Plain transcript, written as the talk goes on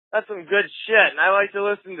That's some good shit, and I like to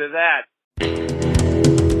listen to that.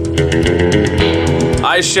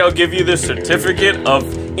 I shall give you the certificate of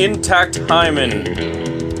intact hymen.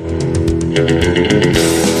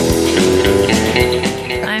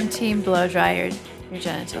 I'm team blow dryer your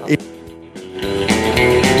genitals.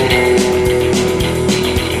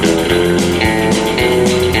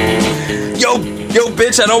 Yo,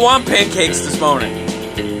 bitch, I don't want pancakes this morning.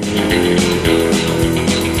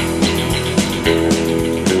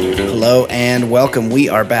 Hello and welcome. We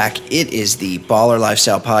are back. It is the Baller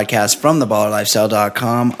Lifestyle Podcast from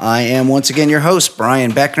theballerlifestyle.com. I am once again your host,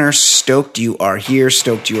 Brian Beckner. Stoked you are here.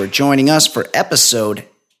 Stoked you are joining us for episode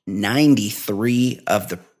 93 of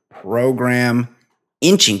the program,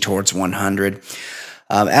 inching towards 100.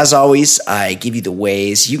 As always, I give you the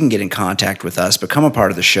ways you can get in contact with us, become a part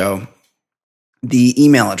of the show. The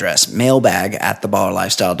email address,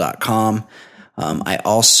 mailbag@theballerlifestyle.com. I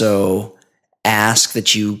also ask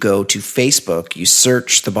that you go to Facebook, you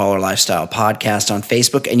search the Baller Lifestyle Podcast on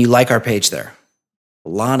Facebook, and you like our page there. A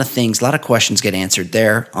lot of things, a lot of questions get answered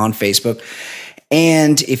there on Facebook.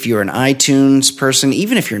 And if you're an iTunes person,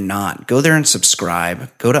 even if you're not, go there and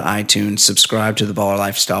subscribe. Go to iTunes, subscribe to the Baller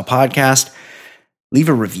Lifestyle Podcast, leave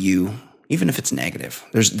a review. Even if it's negative,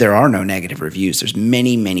 there are no negative reviews. There's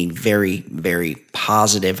many, many very, very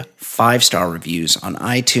positive 5-star reviews on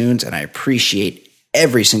iTunes, and I appreciate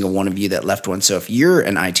every single one of you that left one. So if you're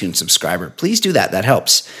an iTunes subscriber, please do that. That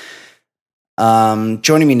helps.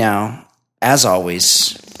 Joining me now, as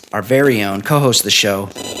always, our very own co-host of the show,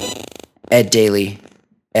 Ed Daly.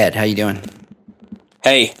 Ed, how you doing?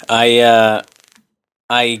 Hey, I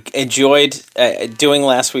enjoyed doing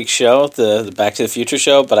last week's show, the Back to the Future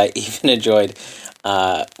show, but I even enjoyed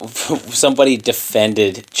somebody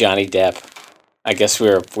defended Johnny Depp. I guess we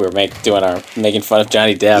were making fun of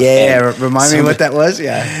Johnny Depp. Yeah, remind me what that was.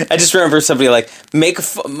 Yeah, I just remember somebody like make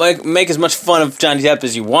as much fun of Johnny Depp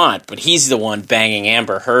as you want, but he's the one banging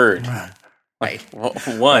Amber Heard. Right.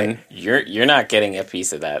 One, you're not getting a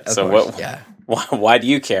piece of that. Of so course, yeah. Why do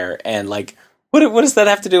you care? And like, what does that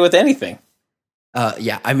have to do with anything?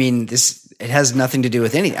 Yeah, I mean, it has nothing to do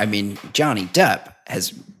with anything. I mean, Johnny Depp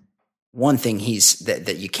has one thing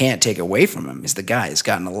that you can't take away from him is the guy has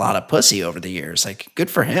gotten a lot of pussy over the years. Like,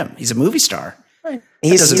 good for him. He's a movie star. Right.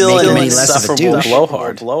 He's still an insufferable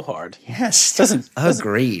blowhard. Yes,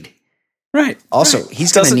 agreed. Right. Also,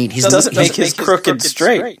 he's going to need. He doesn't make his crooked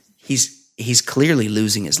straight. He's clearly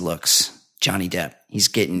losing his looks. Johnny Depp. He's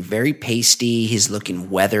getting very pasty. He's looking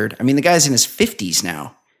weathered. I mean, the guy's in his 50s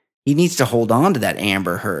now. He needs to hold on to that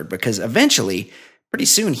Amber Heard because eventually, pretty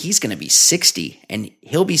soon, he's going to be 60 and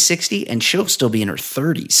he'll be 60 and she'll still be in her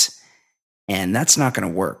 30s. And that's not going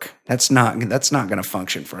to work. That's not going to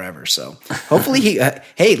function forever. So hopefully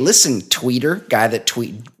hey, listen, tweeter, guy that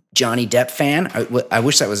tweet Johnny Depp fan. I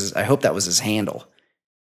wish that was I hope that was his handle.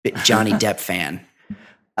 Johnny Depp fan.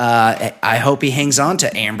 I hope he hangs on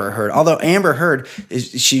to Amber Heard. Although Amber Heard,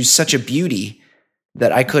 she's such a beauty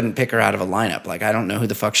that I couldn't pick her out of a lineup. Like, I don't know who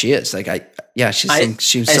the fuck she is. Like, she's I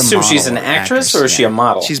assume she's an actress or is she a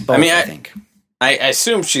model? She's both, I think. I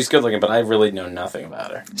assume she's good looking, but I really know nothing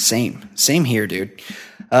about her. Same here, dude.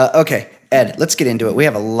 Okay, Ed, let's get into it. We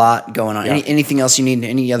have a lot going on. Yeah. Anything else you need?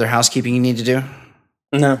 Any other housekeeping you need to do?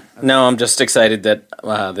 No, I'm just excited that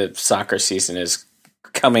the soccer season is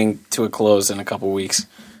coming to a close in a couple weeks.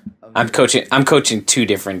 I'm coaching 2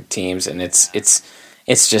 different teams, and it's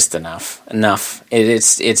just enough.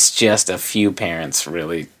 It's just a few parents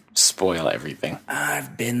really spoil everything.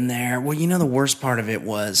 I've been there. Well, the worst part of it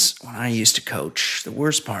was when I used to coach, the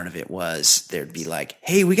worst part of it was there'd be like,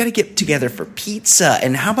 hey, we got to get together for pizza.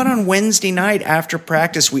 And how about on Wednesday night after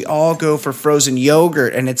practice, we all go for frozen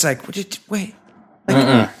yogurt? And it's like, wait,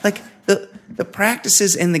 like the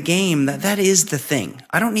practices in the game, that is the thing.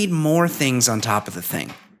 I don't need more things on top of the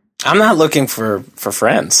thing. I'm not looking for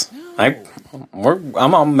friends. I'm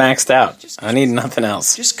all maxed out. I need nothing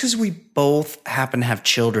else. Just because we both happen to have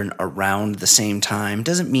children around the same time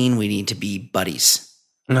doesn't mean we need to be buddies.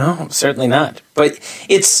 No, certainly not. But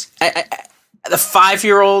it's the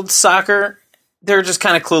 5-year-old soccer. They're just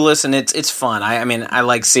kind of clueless, and it's fun. I mean, I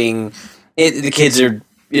like seeing it. The kids are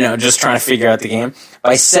just trying to figure out the game.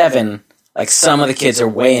 By 7, like some of the kids are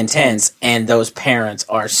way intense, and those parents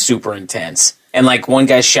are super intense. And like one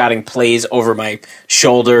guy's shouting plays over my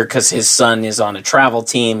shoulder because his son is on a travel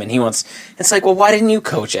team and he wants. It's like, well, why didn't you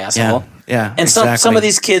coach, asshole? Yeah. And some of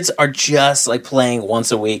these kids are just like playing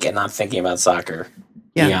once a week and not thinking about soccer.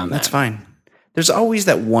 Yeah, that's fine. There's always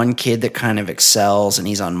that one kid that kind of excels and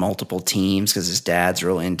he's on multiple teams because his dad's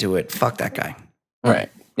real into it. Fuck that guy. Right.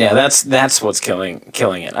 Yeah, that's what's killing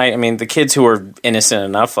it. I mean, the kids who are innocent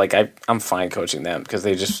enough, like I'm fine coaching them because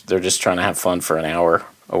they're just trying to have fun for an hour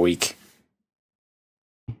a week.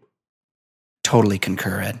 Totally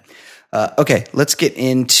concur, Ed. Okay, let's get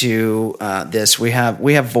into this. We have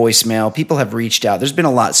voicemail. People have reached out. There's been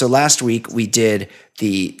a lot. So last week we did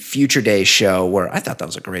the Future Day show where I thought that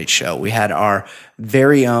was a great show. We had our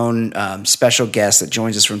very own special guest that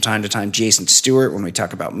joins us from time to time, Jason Stewart, when we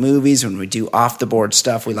talk about movies, when we do off the board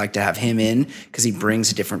stuff. We like to have him in because he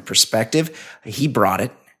brings a different perspective. He brought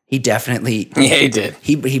it. He definitely he did.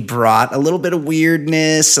 He brought a little bit of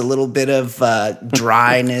weirdness, a little bit of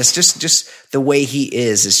dryness. just the way he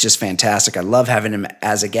is just fantastic. I love having him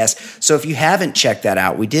as a guest. So if you haven't checked that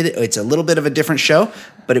out, we did it. It's a little bit of a different show,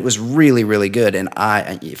 but it was really, really good. And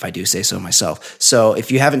if I do say so myself. So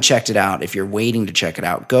if you haven't checked it out, if you're waiting to check it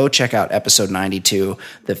out, go check out episode 92,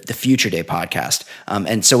 the Future Day podcast.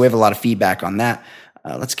 And so we have a lot of feedback on that.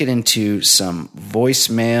 Let's get into some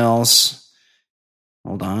voicemails.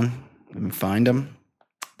 Hold on, let me find them.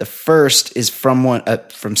 The first is from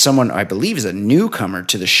someone I believe is a newcomer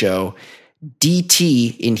to the show,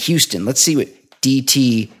 DT in Houston. Let's see what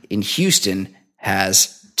DT in Houston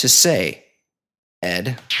has to say.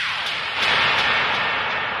 Ed.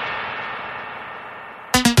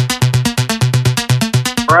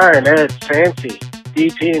 Brian, Ed, Fancy,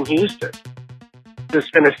 DT in Houston.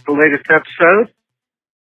 Just finished the latest episode.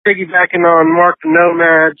 Piggybacking on Mark the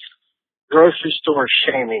Nomad's grocery store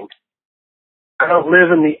shaming. I don't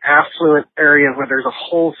live in the affluent area where there's a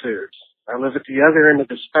Whole Foods. I live at the other end of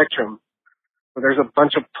the spectrum where there's a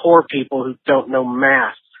bunch of poor people who don't know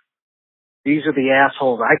math. These are the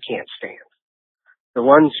assholes I can't stand. The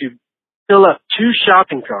ones who fill up 2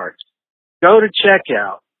 shopping carts, go to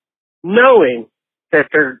checkout, knowing that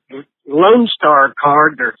their Lone Star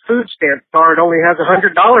card, their food stamp card only has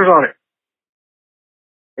 $100 on it.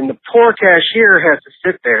 And the poor cashier has to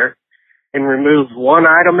sit there and remove one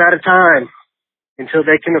item at a time until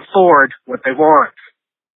they can afford what they want.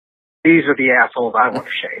 These are the assholes I want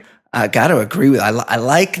to shame. I got to agree with. I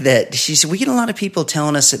like that she said we get a lot of people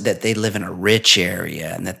telling us that they live in a rich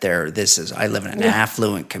area and that I live in an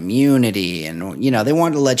affluent community, and they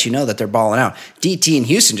want to let you know that they're balling out. DT in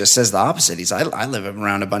Houston just says the opposite. I live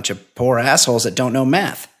around a bunch of poor assholes that don't know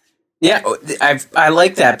math. Yeah, I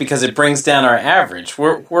like that because it brings down our average.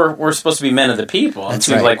 We're supposed to be men of the people. It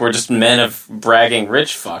seems like we're just men of bragging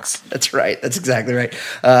rich fucks. That's right. That's exactly right.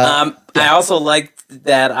 I also like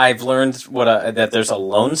that I've learned that there's a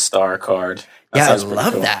Lone Star card. I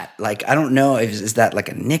love that. Like, I don't know, is that like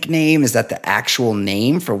a nickname? Is that the actual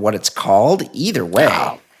name for what it's called? Either way.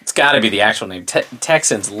 Oh, it's got to be the actual name.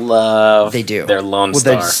 Texans love their Lone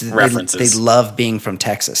Star references. They love being from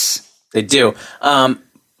Texas. They do.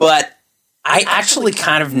 But I actually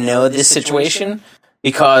kind of know this situation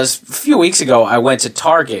because a few weeks ago I went to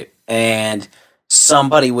Target and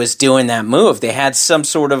somebody was doing that move. They had some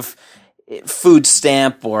sort of food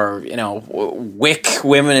stamp or, WIC,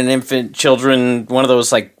 women and infant children, one of those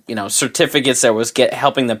certificates that was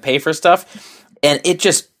helping them pay for stuff. And it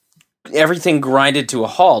just, everything grinded to a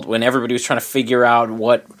halt when everybody was trying to figure out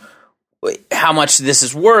how much this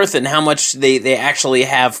is worth and how much they actually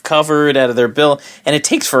have covered out of their bill, and it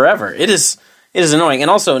takes forever. It is annoying.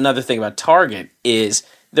 And also another thing about Target is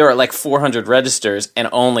there are 400 registers and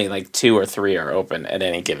only 2 or 3 are open at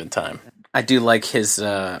any given time. I do like his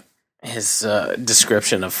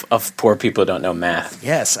description of poor people who don't know math.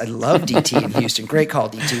 Yes, I love DT in Houston. Great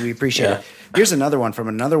call, DT. We appreciate it. Here's another one from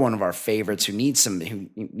another one of our favorites who needs some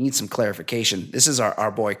clarification. This is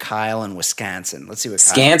our boy Kyle in Wisconsin. Let's see what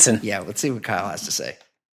let's see what Kyle has to say.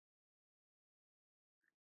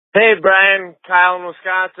 Hey, Brian, Kyle in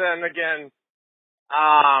Wisconsin again.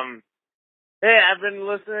 Hey, I've been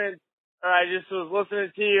listening. I just was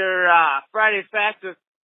listening to your Friday Facts with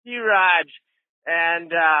T-Raj,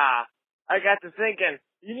 and I got to thinking,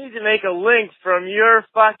 you need to make a link from your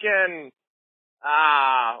fucking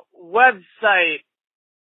website,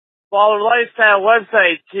 Baller Lifestyle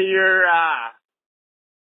website, to your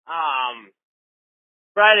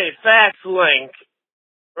Friday Facts link,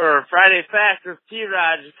 or Friday Facts with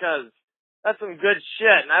T-Raj, because that's some good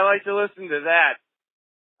shit, and I like to listen to that.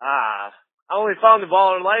 I only found the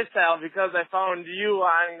Baller Lifestyle because I found you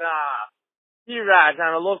on T-Raj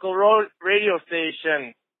on a local radio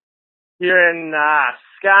station here in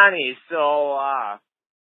Scotty. So,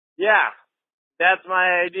 yeah, that's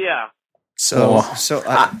my idea.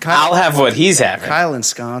 I'll have what he's having. Kyle in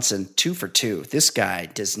Wisconsin, 2 for 2. This guy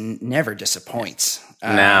never disappoints.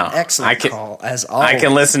 No, excellent call as always. I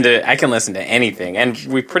can listen to anything, and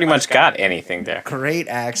we pretty much got anything there. Great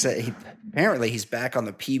accent. apparently he's back on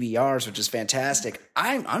the PBRs, which is fantastic.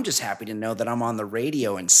 I'm just happy to know that I'm on the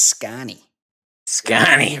radio in Scani.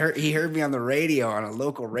 He heard me on the radio on a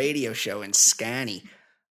local radio show in Scani.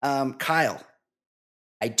 Kyle,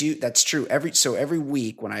 that's true. Every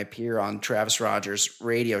week when I appear on Travis Rogers'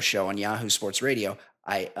 radio show on Yahoo Sports Radio,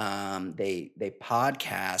 they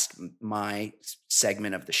podcast my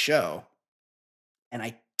segment of the show, and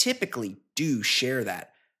I typically do share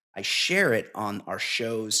that. I share it on our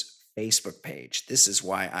show's Facebook page. This is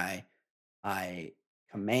why I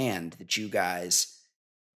command that you guys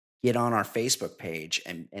get on our Facebook page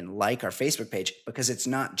and like our Facebook page, because it's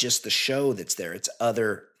not just the show that's there. It's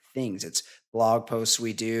other things. It's blog posts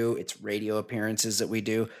we do. It's radio appearances that we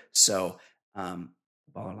do. So Baller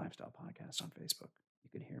Lifestyle Podcast on Facebook.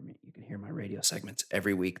 You can hear me. You can hear my radio segments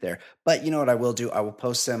every week there. But you know what I will do? I will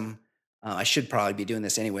post them. I should probably be doing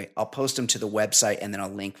this anyway. I'll post them to the website, and then I'll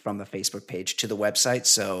link from the Facebook page to the website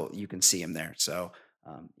so you can see them there. So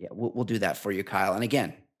we'll do that for you, Kyle. And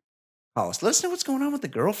again, call us. Let us know what's going on with the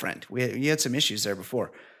girlfriend. You had some issues there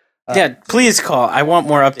before. Please call. I want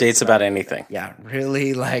more updates about anything. Yeah,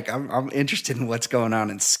 really. Like I'm interested in what's going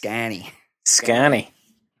on in Scani.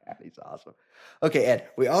 He's awesome. Okay, Ed.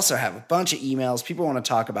 We also have a bunch of emails. People want to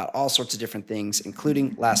talk about all sorts of different things,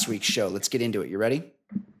 including last week's show. Let's get into it. You ready?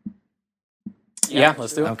 Yeah,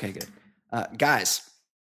 let's do it. Okay, good. Guys,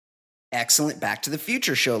 excellent Back to the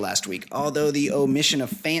Future show last week. Although the omission of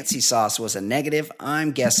fancy sauce was a negative,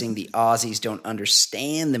 I'm guessing the Aussies don't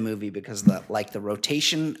understand the movie because like the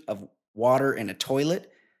rotation of water in a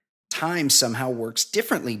toilet, time somehow works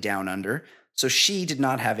differently down under, so she did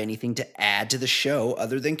not have anything to add to the show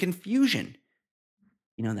other than confusion.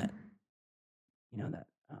 You know that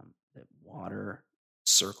that water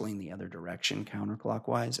circling the other direction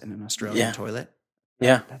counterclockwise in an Australian toilet?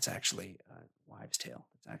 Yeah. That's actually a wives' tale.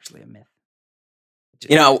 It's actually a myth.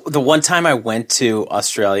 You know, the one time I went to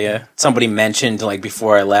Australia, somebody mentioned, like,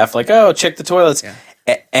 before I left, like, oh, check the toilets. Yeah.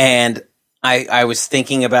 And I was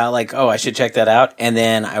thinking about, like, oh, I should check that out. And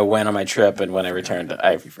then I went on my trip, and when I returned,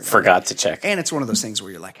 I forgot to check. And it's one of those things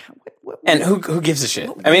where you're like, what and who gives a shit?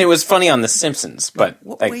 I mean, it was funny on The Simpsons, but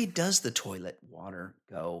what way does the toilet water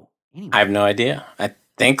go anyway? I have no idea. I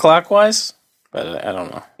think clockwise, but I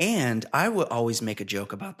don't know. And I would always make a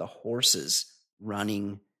joke about the horses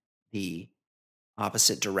running the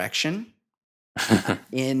opposite direction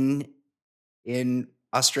in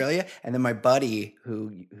Australia. And then my buddy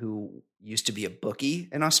who used to be a bookie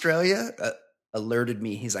in Australia alerted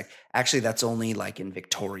me. He's like, actually, that's only like in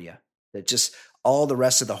Victoria. That just all the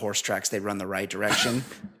rest of the horse tracks, they run the right direction.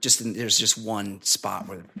 There's just one spot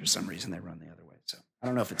where for some reason they run the other way. So I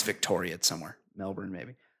don't know if it's Victoria, it's somewhere, Melbourne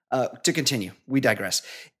maybe. To continue, we digress.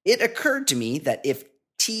 It occurred to me that if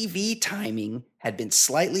TV timing had been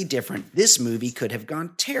slightly different, this movie could have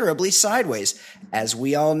gone terribly sideways. As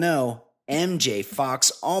we all know, MJ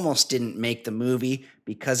Fox almost didn't make the movie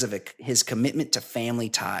because of his commitment to family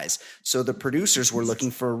ties. So the producers were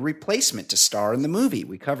looking for a replacement to star in the movie.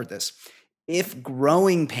 We covered this. If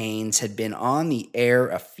Growing Pains had been on the air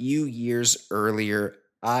a few years earlier,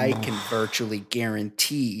 I can virtually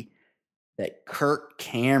guarantee that Kirk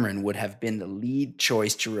Cameron would have been the lead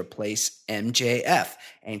choice to replace MJF.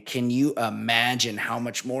 And can you imagine how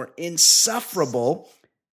much more insufferable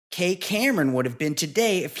Kay Cameron would have been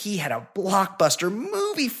today if he had a blockbuster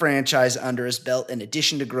movie franchise under his belt in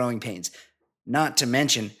addition to Growing Pains? Not to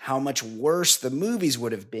mention how much worse the movies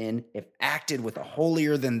would have been if acted with a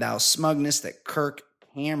holier-than-thou smugness that Kirk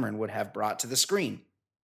Cameron would have brought to the screen.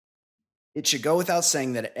 It should go without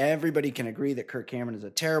saying that everybody can agree that Kirk Cameron is a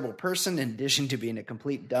terrible person in addition to being a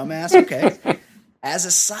complete dumbass. Okay. As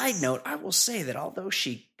a side note, I will say that although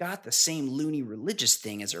she got the same loony religious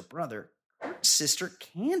thing as her brother, Kirk's sister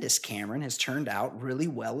Candace Cameron has turned out really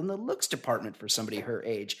well in the looks department for somebody her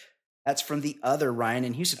age. That's from the other Ryan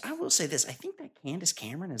in Houston. I will say this. I think that Candace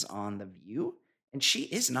Cameron is on The View, and she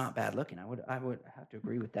is not bad looking. I would have to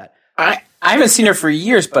agree with that. I haven't seen her for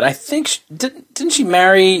years, but I think didn't she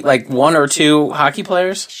marry like one or two hockey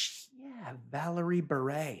players? Yeah, Valerie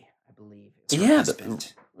Bure, I believe.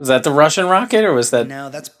 Was that the Russian Rocket, or was that no?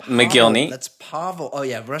 That's Pavel. McGillney. That's Pavel. Oh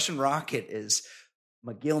yeah, Russian Rocket is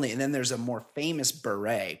McGillney, and then there's a more famous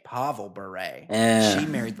Bure, Pavel Bure. She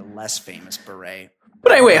married the less famous Bure.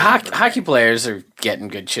 But anyway, hockey players are getting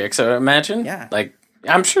good chicks, I would imagine. Yeah. Like,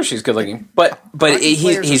 I'm sure she's good looking. But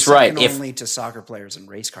he's are right. Only to soccer players and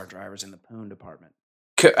race car drivers in the Poon department.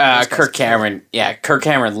 Kirk Cameron, Kirk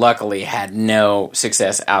Cameron luckily had no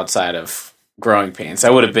success outside of Growing Pains.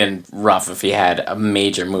 That would have been rough if he had a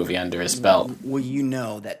major movie under his belt. Well, you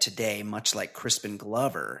know that today, much like Crispin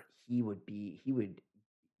Glover, he would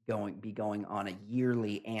be going on a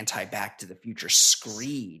yearly anti-Back to the Future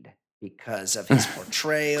screed because of his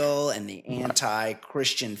portrayal and the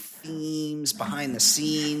anti-Christian themes behind the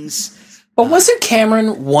scenes. But wasn't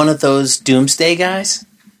Cameron one of those doomsday guys?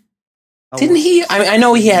 Didn't he? I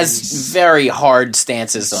know he has very hard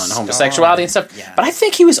stances on homosexuality and stuff, but I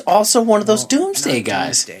think he was also one of those doomsday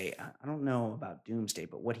guys. Doomsday. I don't know about Doomsday,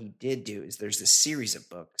 but what he did do is there's this series of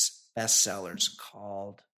books, bestsellers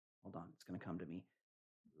called, hold on, it's going to come to me,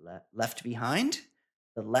 Left Behind?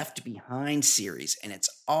 The Left Behind series. And it's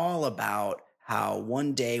all about how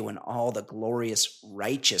one day when all the glorious,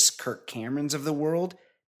 righteous Kirk Camerons of the world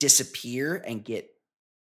disappear and get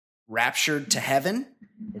raptured to heaven,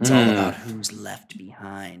 it's all about who's left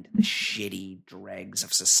behind, the shitty dregs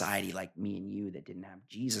of society like me and you that didn't have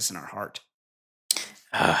Jesus in our heart.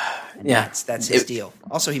 That's his deal.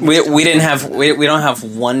 Also, we don't have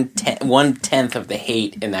 1/10 of the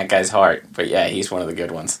hate in that guy's heart, but yeah, he's one of the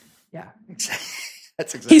good ones. Yeah,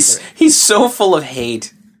 that's exactly. He's so full of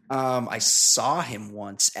hate. I saw him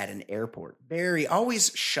once at an airport.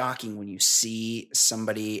 Always shocking when you see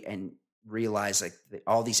somebody and realize like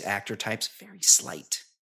all these actor types very slight.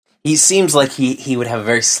 He seems like he would have a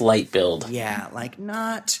very slight build. Yeah, like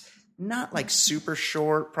not like super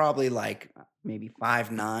short, probably like maybe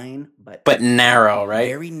 5'9", but narrow, right?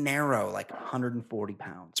 Very narrow, like 140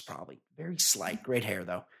 pounds, probably. Very slight. Great hair,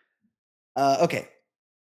 though. Okay.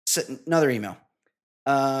 So, another email.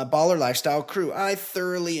 Baller Lifestyle Crew. I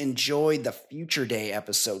thoroughly enjoyed the Future Day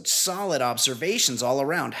episode. Solid observations all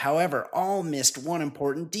around. However, all missed one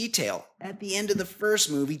important detail. At the end of the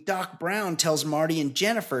first movie, Doc Brown tells Marty and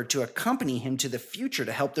Jennifer to accompany him to the future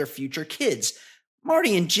to help their future kids.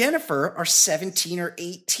 Marty and Jennifer are 17 or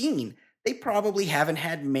 18. They probably haven't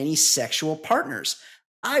had many sexual partners.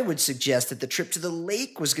 I would suggest that the trip to the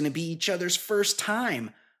lake was going to be each other's first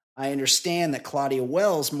time. I understand that Claudia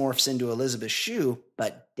Wells morphs into Elizabeth Shue,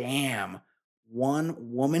 but damn,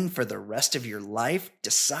 one woman for the rest of your life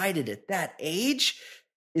decided at that age?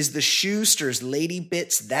 Is the Schuster's Lady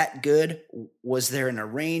Bits that good? Was there an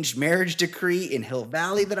arranged marriage decree in Hill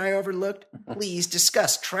Valley that I overlooked? Please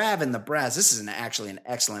discuss Trav and the Braz. This is actually an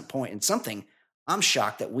excellent point and something I'm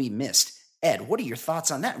shocked that we missed. Ed, what are your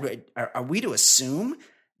thoughts on that? Are we to assume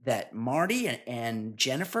that Marty and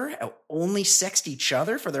Jennifer only sexed each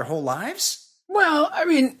other for their whole lives? Well, I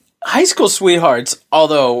mean, high school sweethearts,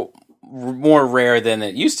 although more rare than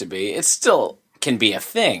it used to be, it still can be a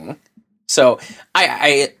thing. So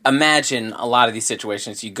I imagine a lot of these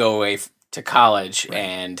situations, you go away to college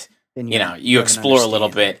and you explore a little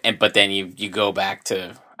bit, but then you go back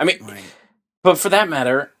to. I mean, but for that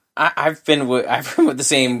matter, I've been with the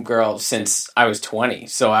same girl since I was 20,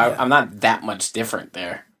 so I'm not that much different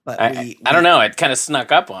there. But I don't know. It kind of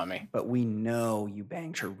snuck up on me. But we know you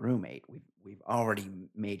banged her roommate. We've already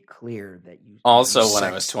made clear that you also when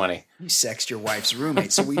I was 20, you sexed your wife's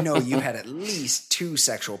roommate. So we know you had at least 2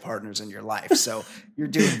 sexual partners in your life. So you're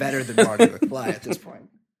doing better than Marty McFly at this point.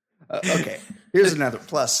 Okay, here's another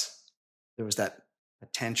plus. There was that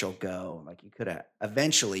potential go. Like you could have.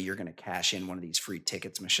 Eventually, you're going to cash in one of these free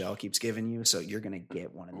tickets Michelle keeps giving you. So you're going to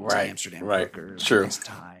get one of these Amsterdam hookers. True.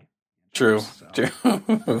 Tie. True. True.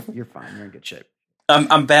 You're fine. You're in good shape.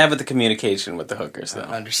 I'm bad with the communication with the hookers, though.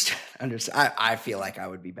 Understand. I feel like I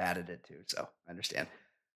would be bad at it too. So understand.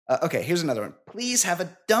 Okay, here's another one. Please have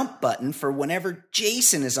a dump button for whenever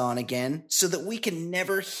Jason is on again, so that we can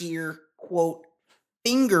never hear quote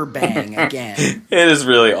finger bang again. It is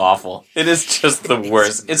really awful. It is just the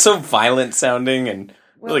worst. It's so violent sounding and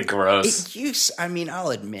really gross. I'll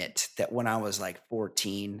admit that when I was like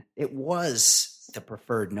 14, it was the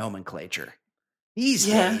preferred nomenclature. These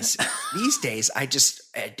days, I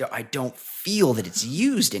don't feel that it's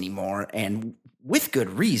used anymore, and with good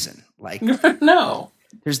reason. Like no,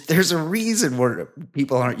 there's a reason where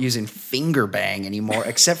people aren't using finger bang anymore,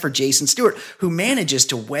 except for Jason Stewart, who manages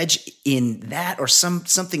to wedge in that or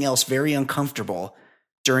something else very uncomfortable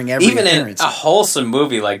during every appearance. In a wholesome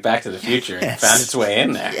movie like Back to the Future, it found its way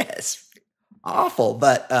in there. Yes. Awful,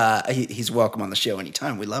 but he's welcome on the show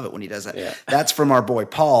anytime. We love it when he does that. Yeah. That's from our boy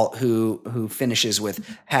Paul, who finishes with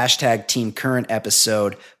 # Team Current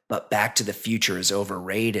episode, but Back to the Future is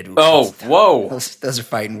overrated. Whoa. Those are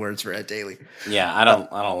fighting words for Ed Daly. Yeah, I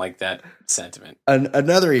don't like that sentiment.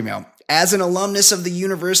 Another email. As an alumnus of the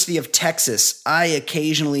University of Texas, I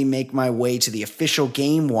occasionally make my way to the official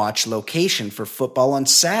Game Watch location for football on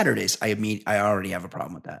Saturdays. I already have a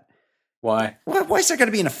problem with that. Why? Why is there got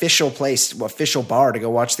to be an official place, official bar to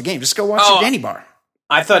go watch the game? Just go watch it at any bar.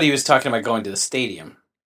 I thought he was talking about going to the stadium.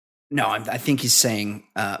 No, I think he's saying,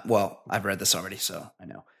 I've read this already, so I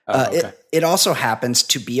know. Okay. It also happens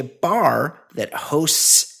to be a bar that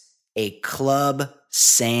hosts a club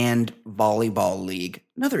sand volleyball league.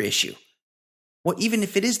 Another issue. Well, even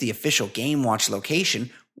if it is the official Game Watch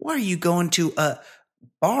location, why are you going to a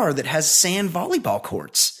bar that has sand volleyball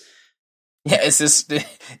courts? Yeah, is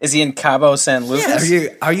he in Cabo San Lucas? Yeah,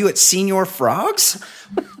 are you at Senior Frogs?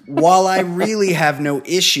 While I really have no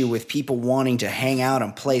issue with people wanting to hang out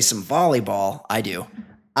and play some volleyball, I do.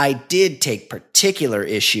 I did take particular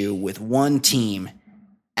issue with one team.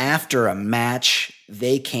 After a match,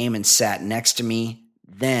 they came and sat next to me.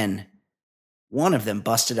 Then one of them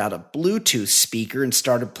busted out a Bluetooth speaker and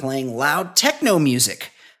started playing loud techno music.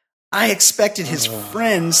 I expected his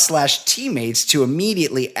friends/teammates to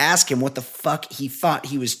immediately ask him what the fuck he thought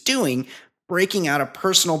he was doing, breaking out a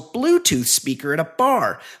personal Bluetooth speaker at a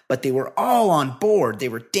bar. But they were all on board. They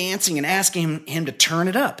were dancing and asking him to turn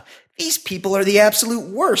it up. These people are the absolute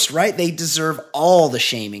worst, right? They deserve all the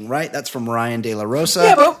shaming, right? That's from Ryan De La Rosa.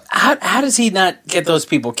 Yeah, but how does he not get those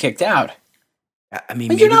people kicked out? I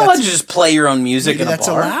mean, you're not allowed to just play your own music in a bar. That's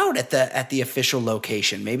allowed at the official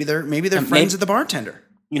location. Maybe they're friends of the bartender.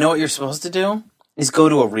 You know what you're supposed to do? Is go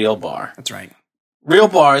to a real bar. That's right. Real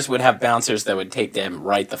bars would have bouncers that would take them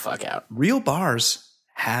right the fuck out. Real bars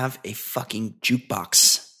have a fucking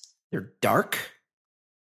jukebox. They're dark.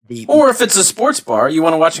 Or if it's a sports bar, you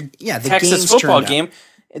want to watch a Texas football game,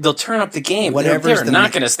 they'll turn up the game. They're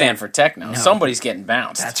not going to stand for techno. No. Somebody's getting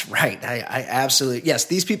bounced. That's right. I absolutely... Yes,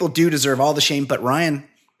 these people do deserve all the shame, but Ryan,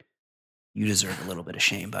 you deserve a little bit of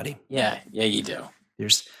shame, buddy. Yeah, you do.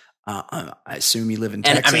 There's... I assume you live in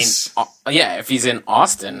Texas. I mean, if he's in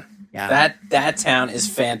Austin, that town is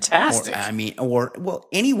fantastic. Or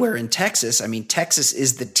anywhere in Texas. I mean, Texas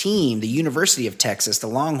is the team. The University of Texas, the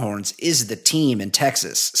Longhorns, is the team in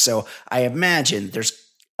Texas. So I imagine there's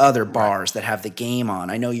other bars that have the game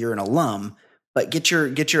on. I know you're an alum, but get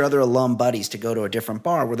your other alum buddies to go to a different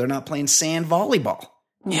bar where they're not playing sand volleyball.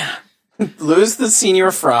 Yeah, lose the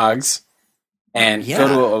Senior Frogs. And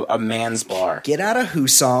go to a man's bar. Get out of Who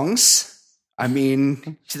Songs. I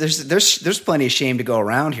mean, there's plenty of shame to go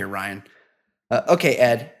around here, Ryan. Okay,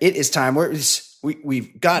 Ed, it is time.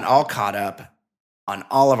 We've gotten all caught up on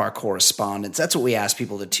all of our correspondence. That's what we ask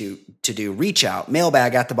people to do. Reach out,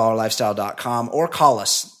 mailbag at theballerlifestyle.com, or call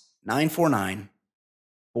us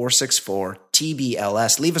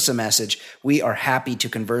 949-464-TBLS. Leave us a message. We are happy to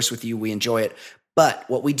converse with you. We enjoy it. But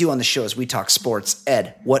what we do on the show is we talk sports.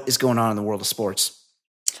 Ed, what is going on in the world of sports?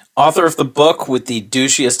 Author of the book with the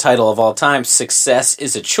douchiest title of all time, Success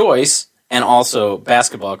is a Choice, and also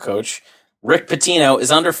basketball coach, Rick Pitino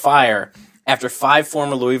is under fire after 5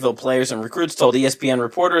 former Louisville players and recruits told ESPN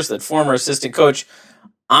reporters that former assistant coach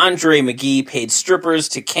Andre McGee paid strippers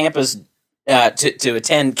to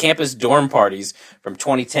attend campus dorm parties from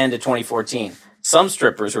 2010 to 2014. Some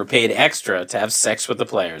strippers were paid extra to have sex with the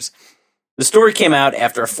players. The story came out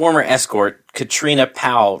after a former escort, Katrina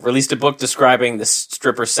Powell, released a book describing the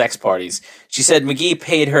stripper sex parties. She said McGee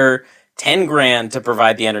paid her $10,000 to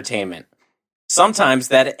provide the entertainment. Sometimes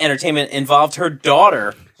that entertainment involved her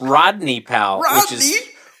daughter, Rodney Powell,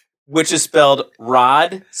 which is spelled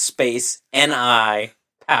Rod space N-I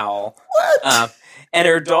Powell. What? And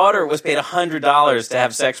her daughter was paid $100 to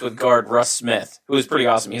have sex with guard Russ Smith, who was pretty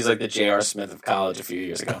awesome. He's like the J.R. Smith of college a few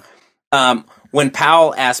years ago. When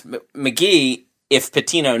Powell asked McGee if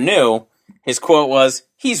Pitino knew, his quote was,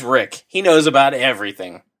 "He's Rick. He knows about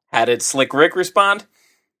everything." How did Slick Rick respond?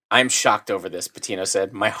 "I'm shocked over this," Pitino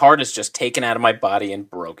said. "My heart is just taken out of my body and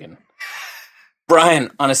broken."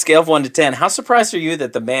 Brian, on a scale of 1 to 10, how surprised are you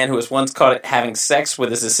that the man who was once caught having sex with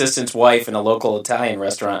his assistant's wife in a local Italian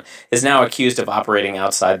restaurant is now accused of operating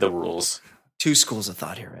outside the rules? 2 schools of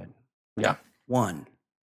thought here, Ed. Yeah. 1,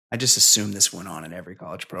 I just assume this went on in every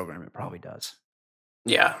college program. It probably does.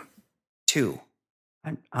 Yeah. 2,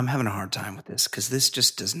 I'm having a hard time with this because this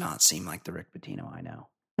just does not seem like the Rick Pitino I know.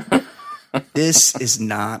 This is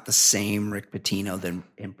not the same Rick Pitino that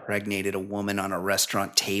impregnated a woman on a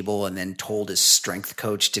restaurant table and then told his strength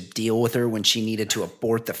coach to deal with her when she needed to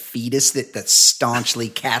abort the fetus that staunchly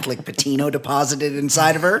Catholic Pitino deposited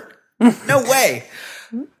inside of her. No way.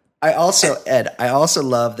 I also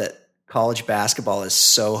love that college basketball is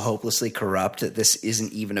so hopelessly corrupt that this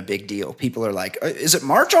isn't even a big deal. People are like, is it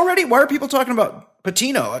March already? Why are people talking about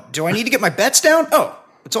Pitino? Do I need to get my bets down? Oh,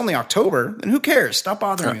 it's only October. Then who cares? Stop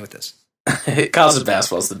bothering me with this. College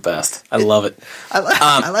basketball is the best. I love it.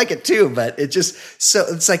 I like it too, but it just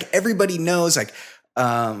it's like everybody knows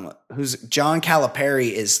who's John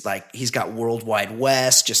Calipari is like he's got Worldwide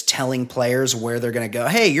West just telling players where they're going to go.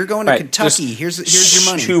 Hey, you're going to Kentucky. Here's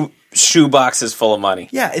your money. Shoe boxes full of money.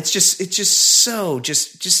 Yeah, it's just so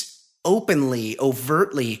openly,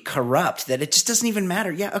 overtly corrupt that it just doesn't even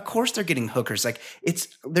matter. Yeah, of course they're getting hookers. Like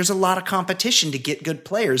there's a lot of competition to get good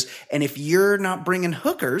players. And if you're not bringing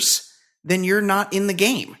hookers, then you're not in the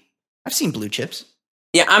game. I've seen blue chips.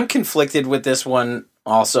 Yeah, I'm conflicted with this one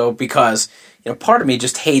also because, part of me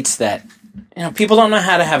just hates that, people don't know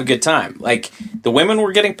how to have a good time. Like, the women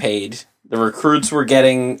were getting paid, the recruits were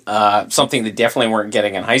getting something they definitely weren't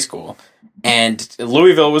getting in high school, and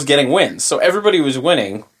Louisville was getting wins. So everybody was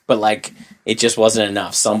winning, but, like, it just wasn't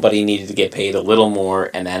enough. Somebody needed to get paid a little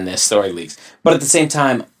more, and then this story leaks. But at the same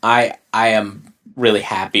time, I am really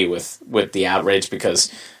happy with the outrage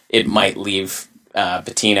because it might leave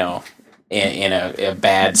Pitino in a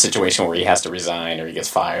bad situation where he has to resign or he gets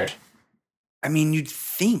fired. I mean, you'd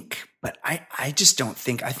think, but I just don't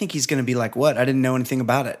think. I think he's going to be like, what? I didn't know anything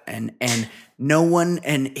about it. And no one,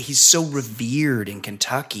 and he's so revered in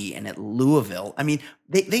Kentucky and at Louisville. I mean,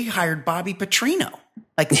 they hired Bobby Petrino.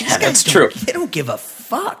 Like, yeah, that's true. They don't give a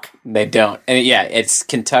fuck. They don't. And yeah, it's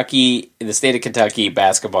Kentucky, in the state of Kentucky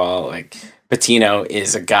basketball, like, Pitino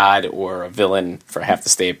is a god or a villain for half the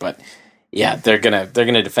state, but yeah, they're gonna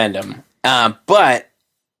defend him. But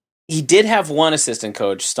he did have one assistant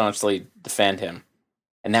coach staunchly defend him,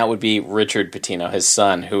 and that would be Richard Pitino, his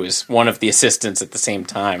son, who is one of the assistants at the same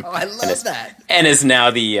time. Oh, I love that. And is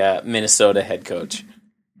now the Minnesota head coach.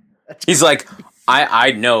 He's like,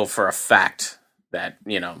 I know for a fact that,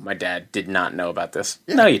 my dad did not know about this.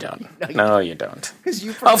 Yeah. No, you don't. No, you don't.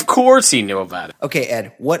 Of course he knew about it. Okay,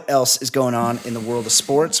 Ed, what else is going on in the world of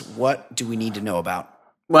sports? What do we need to know about?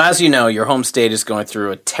 Well, as you know, your home state is going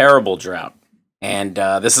through a terrible drought, and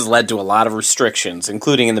this has led to a lot of restrictions,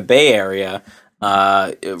 including in the Bay Area.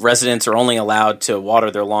 Residents are only allowed to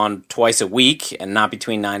water their lawn twice a week and not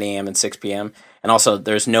between 9 a.m. and 6 p.m., and also,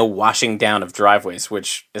 there's no washing down of driveways,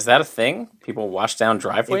 which, is that a thing? People wash down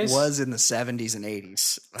driveways? It was in the 70s and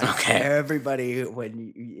 80s. Like, okay. Everybody,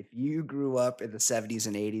 if you grew up in the 70s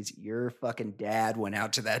and 80s, your fucking dad went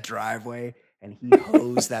out to that driveway and he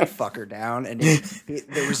hosed that fucker down. And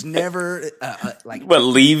there was never, What,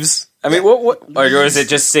 leaves? I mean, what leaves, or is it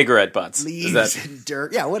just cigarette butts? Leaves and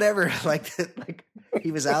dirt. Yeah, whatever. Like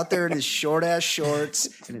he was out there in his short ass shorts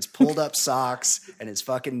and his pulled up socks and his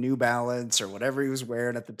fucking New Balance or whatever he was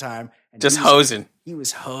wearing at the time. And just hosing. He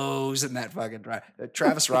was hosing that fucking drive.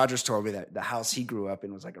 Travis Rogers told me that the house he grew up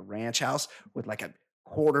in was like a ranch house with like a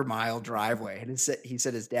quarter-mile driveway. And he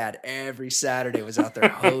said his dad every Saturday was out there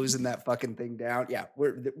hosing that fucking thing down. Yeah,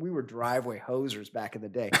 we were driveway hosers back in the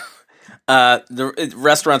day. The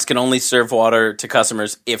restaurants can only serve water to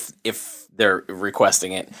customers if they're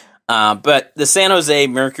requesting it. But the San Jose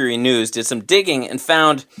Mercury News did some digging and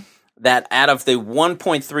found that out of the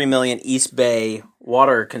 1.3 million East Bay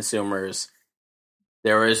water consumers,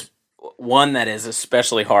 there is one that is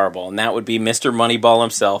especially horrible, and that would be Mr. Moneyball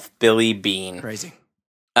himself, Billy Beane. Crazy.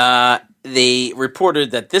 They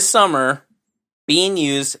reported that this summer, Beane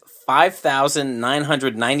used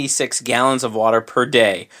 5,996 gallons of water per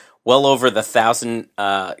day, well over the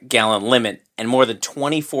 1,000-gallon limit, and more than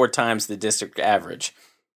 24 times the district average.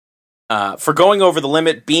 For going over the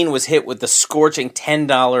limit, Beane was hit with the scorching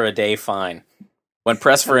 $10 a day fine. When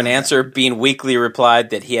pressed for an answer, Beane weakly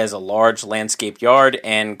replied that he has a large landscaped yard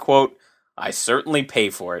and, quote, I certainly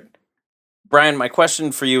pay for it. Brian, my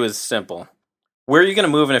question for you is simple. Where are you going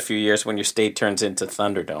to move in a few years when your state turns into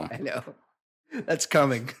Thunderdome? I know. That's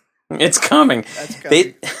coming. It's coming. That's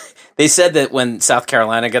coming. They said that when South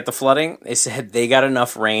Carolina got the flooding, they said they got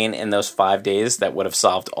enough rain in those 5 days that would have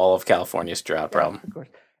solved all of California's drought problem. Of course.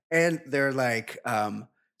 And they're like,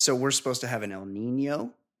 so we're supposed to have an El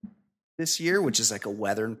Nino this year, which is like a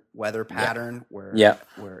weather pattern where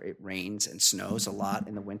it rains and snows a lot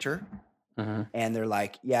in the winter. Mm-hmm. And they're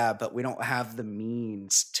like, yeah, but we don't have the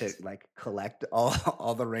means to like collect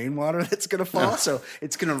all the rainwater that's going to fall. So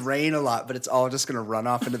it's going to rain a lot, but it's all just going to run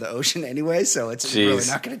off into the ocean anyway. So it's really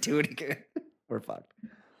not going to do any good. We're fucked.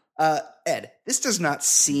 Ed, this does not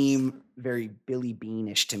seem very Billy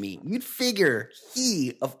Beane-ish to me. You'd figure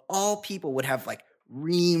he, of all people, would have like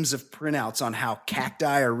reams of printouts on how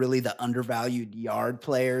cacti are really the undervalued yard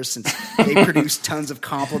players since they produce tons of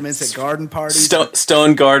compliments at garden parties.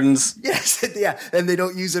 Stone gardens. Yes, yeah, and they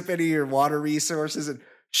don't use up any of your water resources. And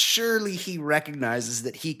surely he recognizes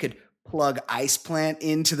that he could plug Ice Plant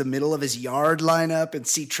into the middle of his yard lineup and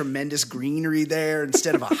see tremendous greenery there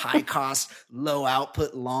instead of a high-cost,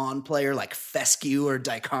 low-output lawn player like Fescue or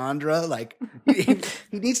Dichondra. Like, he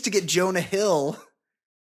needs to get Jonah Hill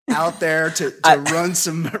out there to run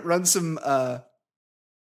some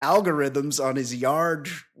algorithms on his yard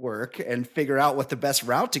work and figure out what the best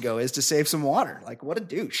route to go is to save some water. Like, what a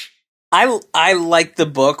douche. I liked the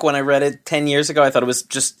book when I read it 10 years ago. I thought it was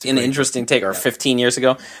just an interesting take, or 15 years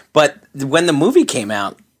ago. But when the movie came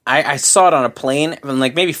out, I saw it on a plane, and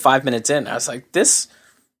like maybe 5 minutes in, I was like, this,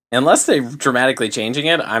 unless they're dramatically changing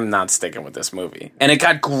it, I'm not sticking with this movie. And it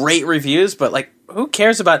got great reviews, but like, who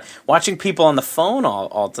cares about watching people on the phone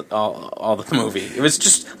all the movie? It was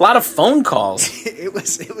just a lot of phone calls. It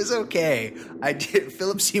was okay.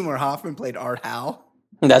 Philip Seymour Hoffman played Art Howe.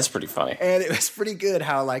 That's pretty funny. And it was pretty good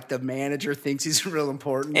how, like, the manager thinks he's real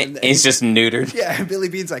important. And he's just neutered. Yeah, and Billy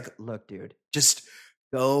Bean's like, look, dude, just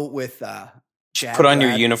go with Chad. Put on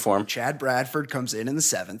your uniform. Chad Bradford comes in the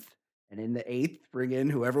 7th, and in the 8th, bring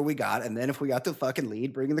in whoever we got. And then if we got the fucking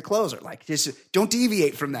lead, bring in the closer. Like, just don't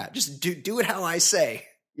deviate from that. Just do it how I say,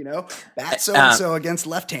 you know? Bat so-and-so against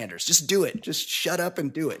left-handers. Just do it. Just shut up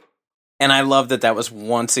and do it. And I love that was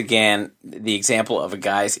once again the example of a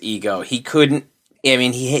guy's ego. He couldn't, I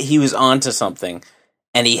mean, he was onto something,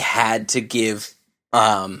 and he had to give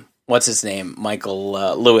what's his name, Michael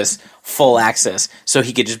Lewis, full access so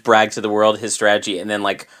he could just brag to the world his strategy, and then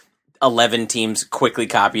like 11 teams quickly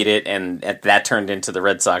copied it, and that turned into the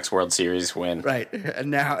Red Sox World Series win. Right,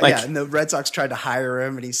 and now and the Red Sox tried to hire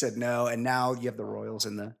him, and he said no, and now you have the Royals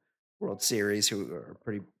in the World Series, who are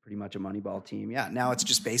pretty much a Moneyball team. Yeah, now it's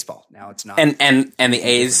just baseball. Now it's not, and the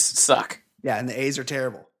A's suck. Yeah, and the A's are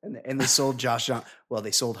terrible. And they sold Josh Johnson. Well, they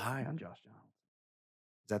sold high on Josh Johnson.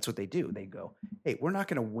 That's what they do. They go, hey, we're not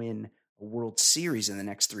going to win a World Series in the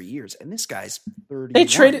next 3 years. And this guy's 30. They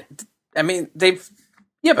traded. I mean,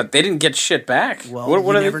 but they didn't get shit back. Well,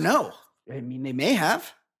 you never know. I mean, they may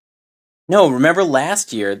have. No, remember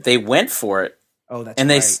last year they went for it. Oh, that's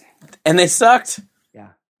right. And they sucked.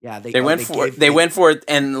 Yeah, they went for it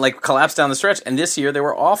and like collapsed down the stretch. And this year they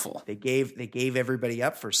were awful. They gave everybody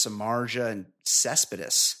up for Samardzija and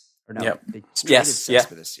Cespedes. Or no, yep. They traded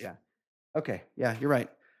Cespedes. Yeah. Okay. Yeah, you're right.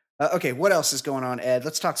 Okay, what else is going on, Ed?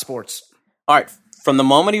 Let's talk sports. All right. From the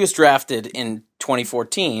moment he was drafted in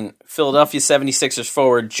 2014, Philadelphia 76ers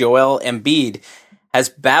forward Joel Embiid has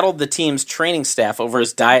battled the team's training staff over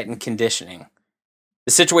his diet and conditioning.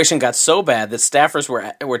 The situation got so bad that staffers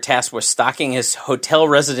were tasked with stocking his hotel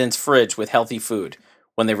residence fridge with healthy food.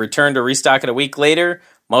 When they returned to restock it a week later,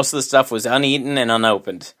 most of the stuff was uneaten and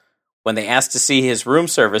unopened. When they asked to see his room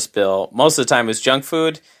service bill, most of the time it was junk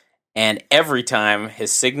food, and every time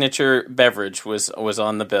his signature beverage was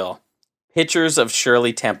on the bill. Pictures of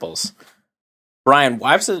Shirley Temples. Brian,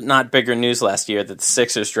 why was it not bigger news last year that the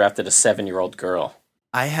Sixers drafted a 7-year-old girl?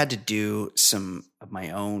 I had to do some of my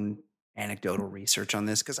own anecdotal research on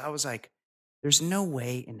this because I was like, there's no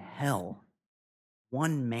way in hell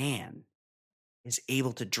one man is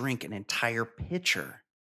able to drink an entire pitcher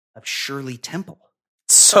of Shirley Temple.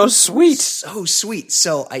 So sweet. So sweet.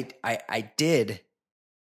 So I did.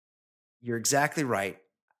 You're exactly right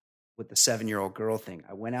with the 7-year-old girl thing.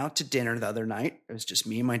 I went out to dinner the other night. It was just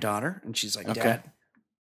me and my daughter. And she's like, okay. Dad,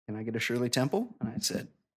 can I get a Shirley Temple? And I said,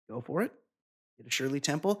 go for it. Get a Shirley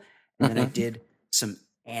Temple. And then I did some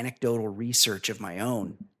anecdotal research of my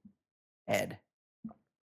own, Ed.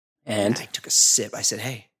 And I took a sip. I said,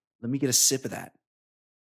 hey, let me get a sip of that.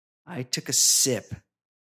 I took a sip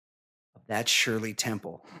of that Shirley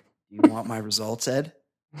Temple. Do you want my results, Ed?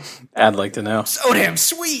 I'd like to know. So damn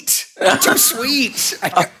sweet. Too sweet.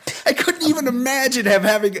 I couldn't even imagine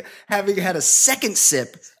having had a second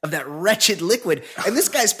sip of that wretched liquid. And this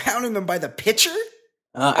guy's pounding them by the pitcher?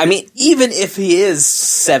 I mean, even if he is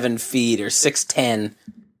 7 feet or 6'10",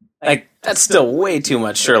 like that's still way too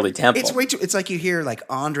much Shirley Temple. It's way too. It's like you hear like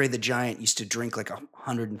Andre the Giant used to drink like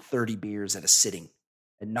 130 beers at a sitting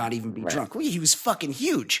and not even be drunk. Well, he was fucking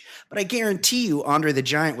huge. But I guarantee you, Andre the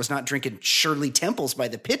Giant was not drinking Shirley Temples by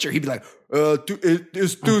the pitcher. He'd be like,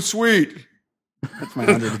 it's too sweet. That's my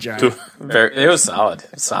Andre the Giant. It was solid.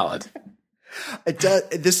 Solid. It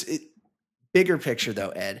does. Bigger picture though,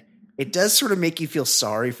 Ed. It does sort of make you feel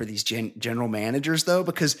sorry for these general managers, though,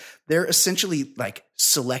 because they're essentially like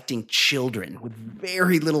selecting children with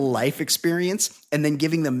very little life experience and then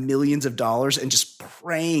giving them millions of dollars and just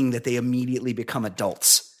praying that they immediately become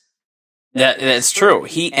adults. That's true.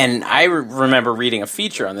 I remember reading a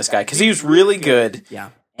feature on this guy because he was really good. Yeah.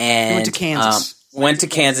 And he went to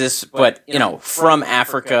Kansas. But from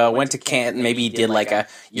Africa, went to maybe he did like a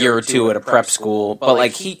year or two at a prep school, but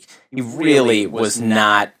like he really was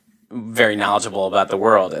not very knowledgeable about the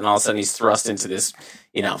world, and all of a sudden he's thrust into this,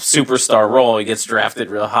 superstar role. He gets drafted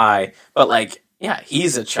real high, but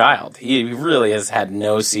he's a child. He really has had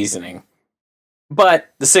no seasoning.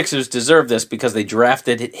 But the Sixers deserve this because they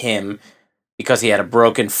drafted him because he had a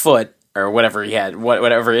broken foot or whatever he had,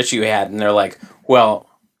 whatever issue he had, and they're like, well,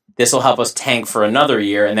 this will help us tank for another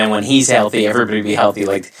year, and then when he's healthy, everybody will be healthy.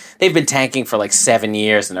 Like, they've been tanking for like 7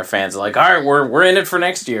 years, and their fans are like, all right, we're in it for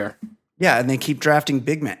next year. Yeah, and they keep drafting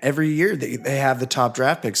big men. Every year they have the top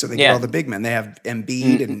draft picks, so they get all the big men. They have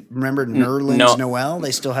Embiid, and remember Nerlens Noel?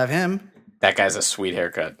 They still have him. That guy's a sweet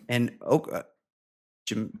haircut. And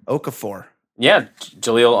Okafor. Yeah,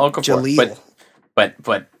 Jahlil Okafor. But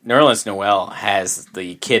Nerlens Noel has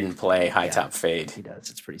the kid and play high top fade. He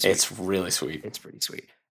does. It's pretty sweet. It's really sweet. It's pretty sweet.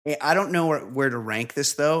 I don't know where to rank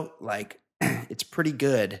this though. Like, it's pretty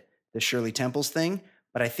good, the Shirley Temples thing,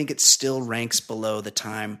 but I think it still ranks below the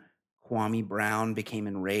time Kwame Brown became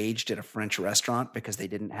enraged at a French restaurant because they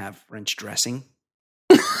didn't have French dressing.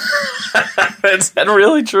 Is that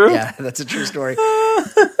really true? Yeah, that's a true story.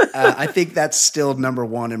 I think that's still number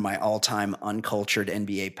one in my all-time uncultured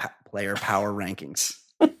NBA player power rankings.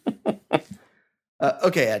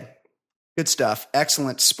 Okay, Ed. Good stuff.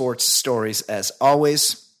 Excellent sports stories as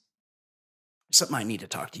always. Something I need to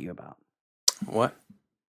talk to you about. What?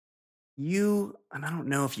 And I don't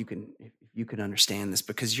know if you can understand this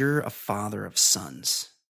because you're a father of sons.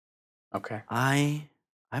 Okay. I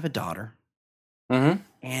have a daughter. Mm-hmm.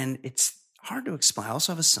 And it's hard to explain. I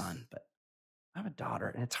also have a son, but I have a daughter,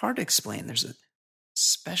 and it's hard to explain. There's a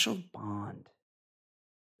special bond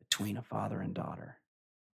between a father and daughter.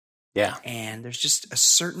 Yeah. And there's just a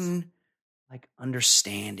certain like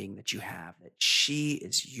understanding that you have that she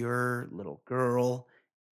is your little girl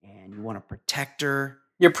and you want to protect her.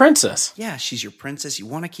 Your princess. Yeah, she's your princess. You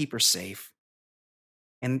want to keep her safe.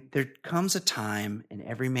 And there comes a time in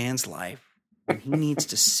every man's life when he needs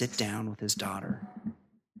to sit down with his daughter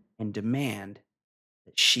and demand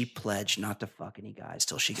that she pledge not to fuck any guys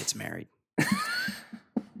till she gets married.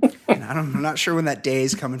 And I'm not sure when that day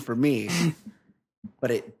is coming for me,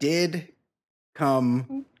 but it did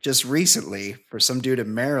come just recently for some dude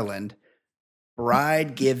in Maryland.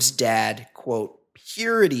 Bride gives dad, quote,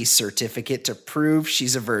 purity certificate to prove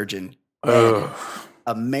she's a virgin.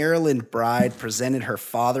 A Maryland bride presented her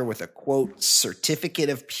father with a, quote, certificate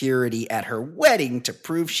of purity at her wedding to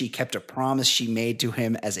prove she kept a promise she made to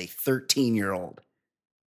him as a 13-year-old.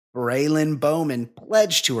 Braylon Bowman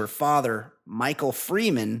pledged to her father, Michael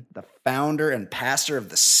Freeman, the founder and pastor of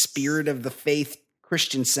the Spirit of the Faith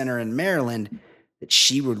Christian Center in Maryland, that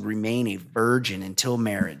she would remain a virgin until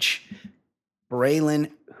marriage.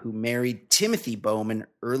 Braylon, who married Timothy Bowman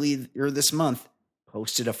earlier this month,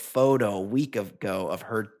 posted a photo a week ago of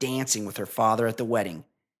her dancing with her father at the wedding.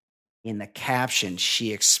 In the caption,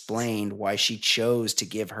 she explained why she chose to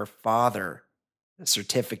give her father the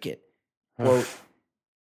certificate. Quote,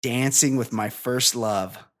 dancing with my first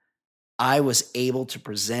love, I was able to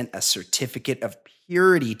present a certificate of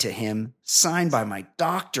purity to him signed by my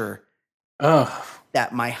doctor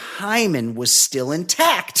that my hymen was still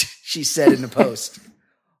intact, she said in the post.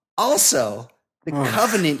 Also, the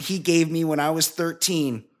covenant he gave me when I was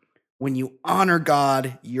 13, when you honor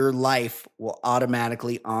God, your life will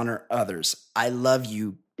automatically honor others. I love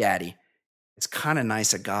you, Daddy. It's kind of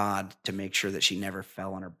nice of God to make sure that she never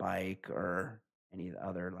fell on her bike or any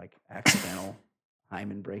other like accidental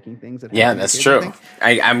hymen breaking things. Yeah, that's true.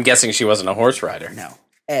 I'm guessing she wasn't a horse rider. No.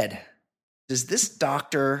 Ed, does this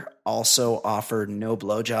doctor also offer no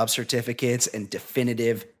blowjob certificates and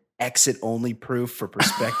definitive exit-only proof for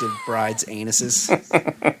prospective brides' anuses?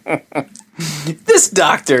 This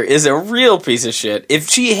doctor is a real piece of shit. If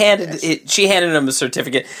she handed him a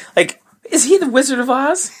certificate, like, is he the Wizard of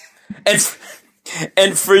Oz?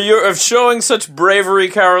 And for of showing such bravery,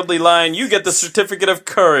 cowardly lying, you get the certificate of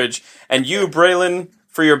courage. And you, Braylon,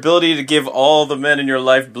 for your ability to give all the men in your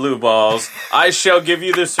life blue balls, I shall give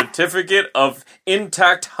you the certificate of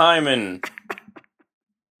intact hymen.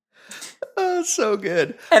 Oh, so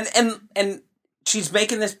good. And she's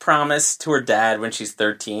making this promise to her dad when she's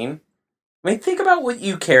 13. I mean, think about what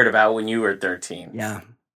you cared about when you were 13. Yeah.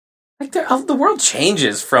 Like, the world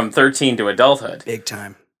changes from 13 to adulthood. Big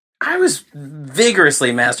time. I was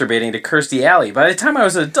vigorously masturbating to Kirstie Alley. By the time I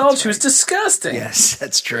was an adult, she was disgusting. Yes,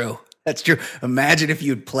 that's true. That's true. Imagine if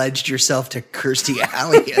you'd pledged yourself to Kirstie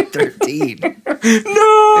Alley at 13.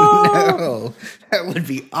 No, that would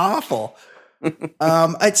be awful.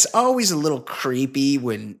 It's always a little creepy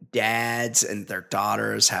when dads and their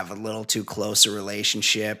daughters have a little too close a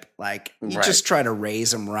relationship. Like, you just try to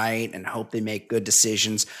raise them right and hope they make good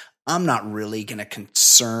decisions. I'm not really going to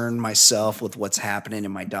concern myself with what's happening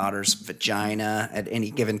in my daughter's vagina at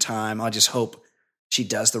any given time. I'll just hope she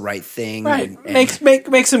does the right thing. Right. And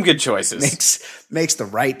make some good choices. Makes the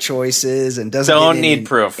right choices and doesn't need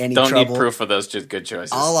proof. Don't trouble. Need proof of those good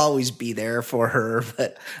choices. I'll always be there for her,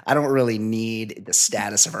 but I don't really need the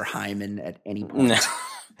status of her hymen at any point.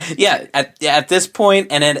 Yeah, at this point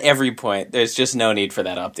and at every point, there's just no need for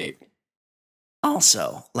that update.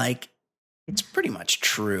 Also, like, it's pretty much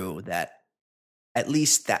true that at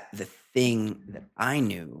least that the thing that I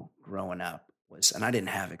knew growing up was, and I didn't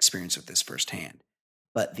have experience with this firsthand,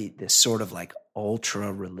 but the sort of like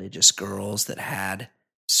ultra religious girls that had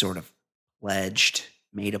sort of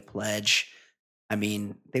made a pledge. I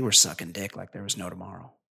mean, they were sucking dick like there was no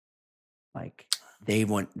tomorrow. Like, they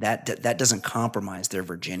went that doesn't compromise their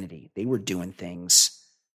virginity. They were doing things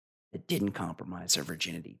that didn't compromise their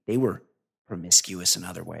virginity. They were promiscuous in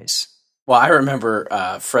other ways. Well, I remember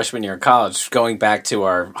freshman year in college, going back to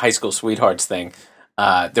our high school sweethearts thing.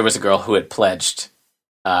 There was a girl who had pledged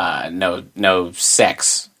no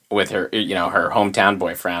sex with her, her hometown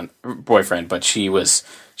boyfriend, but she was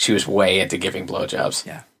way into giving blowjobs.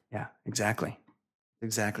 Yeah, exactly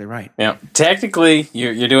right. Yeah, technically,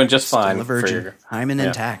 you're doing just fine. Still a virgin, hymen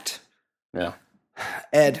intact. Yeah.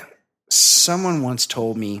 Ed, someone once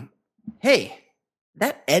told me, "Hey,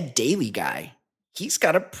 that Ed Daly guy, he's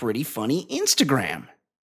got a pretty funny Instagram."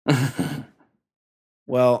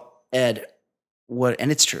 Well, Ed,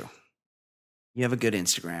 and it's true. You have a good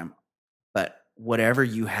Instagram, but whatever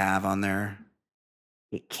you have on there,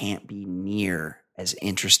 it can't be near as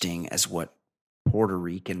interesting as what Puerto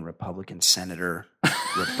Rican Republican Senator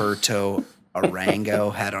Roberto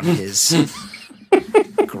Arango had on his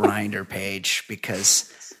Grindr page,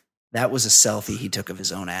 because that was a selfie he took of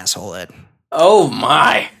his own asshole, Ed. Oh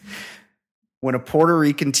my. When a Puerto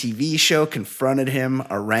Rican TV show confronted him,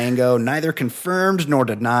 Arango neither confirmed nor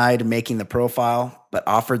denied making the profile, but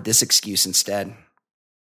offered this excuse instead.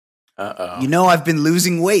 Uh-oh. I've been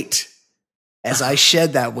losing weight. As I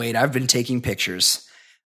shed that weight, I've been taking pictures.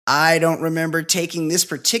 I don't remember taking this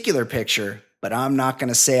particular picture, but I'm not going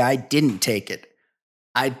to say I didn't take it.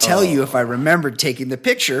 I'd tell you if I remembered taking the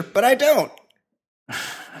picture, but I don't.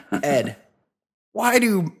 Ed, why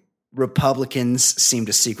do Republicans seem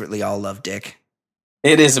to secretly all love dick?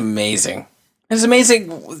 It is amazing. It's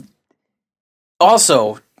amazing.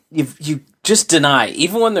 Also, you just deny,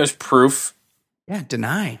 even when there's proof. Yeah,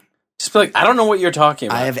 deny. Just be like, I don't know what you're talking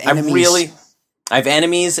about. I have enemies. I have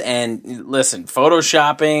enemies, and listen,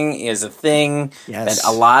 photoshopping is a thing. Yes.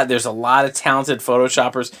 There's a lot of talented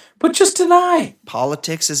photoshoppers, but just deny.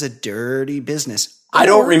 Politics is a dirty business. I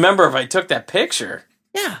don't remember if I took that picture.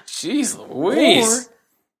 Yeah. Jeez Louise. Or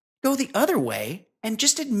go the other way and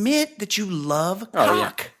just admit that you love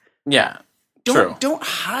cock. Yeah. True. Don't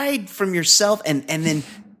hide from yourself and then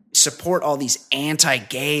support all these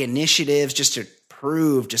anti-gay initiatives just to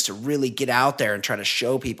really get out there and try to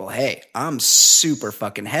show people, hey, I'm super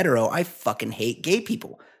fucking hetero. I fucking hate gay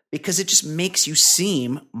people, because it just makes you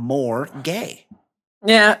seem more gay.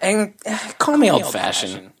 Yeah, and call me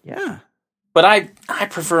old-fashioned. Yeah. But I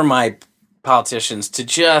prefer my politicians to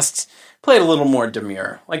just play it a little more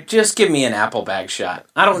demure. Like, just give me an apple bag shot.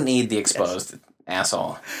 I don't need the exposed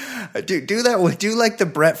asshole. Do like the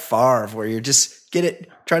Brett Favre, where you're just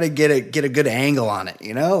try to get a good angle on it,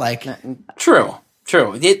 like. True.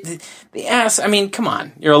 The ass, I mean, come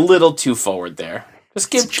on. You're a little too forward there. Just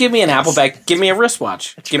give me an apple bag. Give me a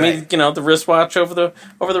wristwatch. Give me, the wristwatch over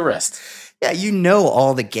the wrist. Yeah,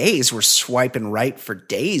 all the gays were swiping right for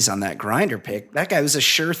days on that Grindr pic. That guy was a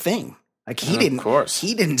sure thing. Like, he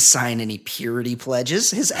didn't sign any purity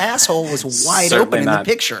pledges. His asshole was wide open in the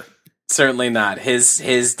picture. Certainly not.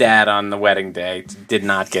 His dad on the wedding day did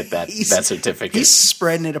not get that certificate. He's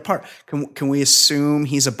spreading it apart. Can we assume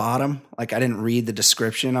he's a bottom? Like, I didn't read the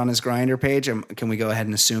description on his Grindr page. Can we go ahead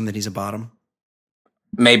and assume that he's a bottom?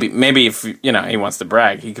 Maybe if he wants to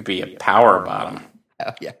brag, he could be a power bottom.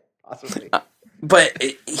 Oh, yeah, possibly. But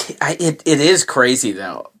it is crazy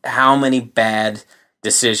though how many bad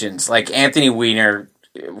decisions. Like, Anthony Weiner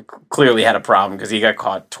clearly had a problem because he got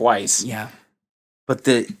caught twice. Yeah. But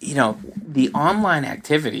the online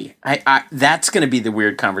activity, I that's going to be the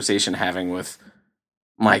weird conversation having with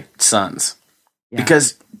my sons,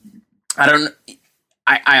 because I'm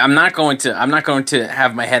not going to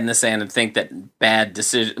have my head in the sand and think that bad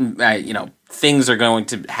things are going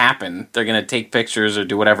to happen. They're going to take pictures or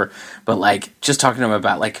do whatever. But like, just talking to them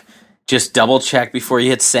about, like, just double check before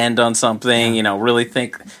you hit send on something. Really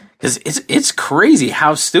think, because it's crazy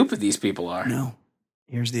how stupid these people are. No,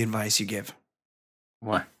 here's the advice you give.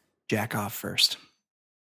 What? Jack off first.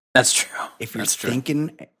 That's true. If you're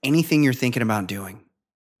thinking anything you're thinking about doing,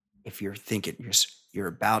 if you're thinking you're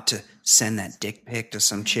about to send that dick pic to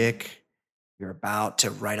some chick, you're about to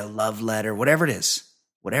write a love letter, whatever it is,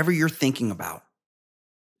 whatever you're thinking about,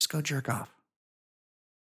 just go jerk off.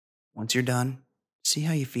 Once you're done, see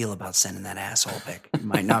how you feel about sending that asshole pic. You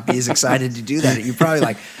might not be as excited to do that. You're probably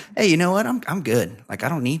like, hey, you know what? I'm good. Like, I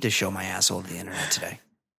don't need to show my asshole to the internet today.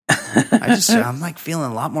 I'm like feeling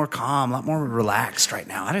a lot more calm, a lot more relaxed right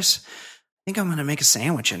now. I think I'm going to make a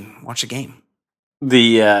sandwich and watch the game.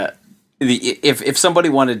 If somebody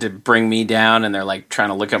wanted to bring me down and they're like trying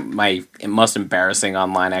to look up my most embarrassing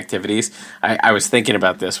online activities, I was thinking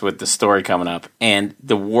about this with the story coming up, and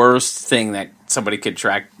the worst thing that somebody could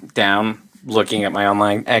track down looking at my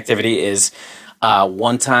online activity is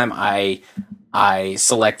one time I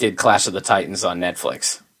selected Clash of the Titans on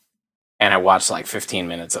Netflix, and I watched like 15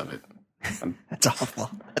 minutes of it. That's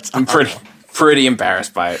awful. I'm pretty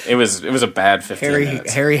embarrassed by it. It was a bad 15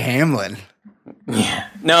 minutes. Harry Hamlin. Yeah.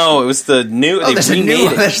 No, it was the new. Oh, they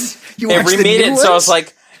remade it. They remade it. So I was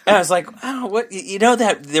like, oh, what? You know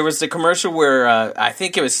that there was the commercial where I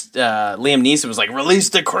think it was Liam Neeson was like, "Release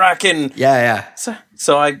the Kraken." Yeah.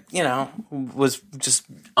 So I, was just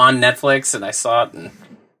on Netflix and I saw it and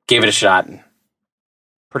gave it a shot and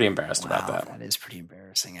pretty embarrassed about that. That is pretty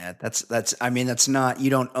embarrassing, Ed. That's not. You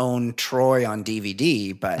don't own Troy on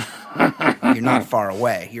DVD, but you're not far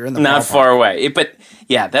away. You're in the not ballpark. far away. But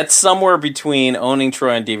yeah, that's somewhere between owning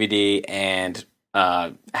Troy on DVD and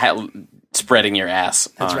spreading your ass.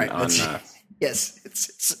 That's right. Yes,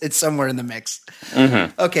 it's somewhere in the mix.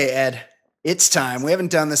 Mm-hmm. Okay, Ed, it's time. We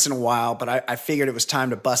haven't done this in a while, but I figured it was time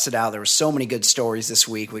to bust it out. There were so many good stories this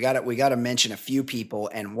week. We got to mention a few people,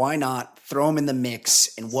 and why not throw them in the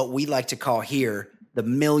mix in what we like to call here the $1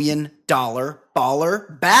 Million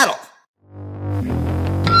Baller Battle.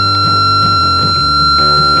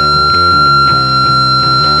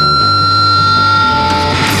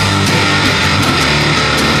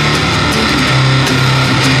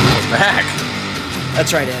 Back.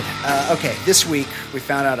 That's right, Ed. Okay, this week we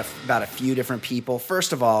found out about a few different people.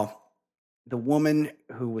 First of all, the woman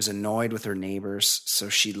who was annoyed with her neighbors, so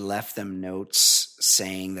she left them notes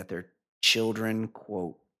saying that their children,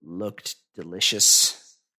 quote, looked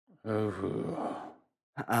delicious. Ooh.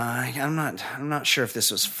 I'm not sure if this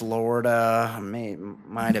was Florida.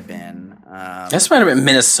 Might have been. This might have been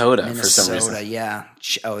Minnesota for some reason.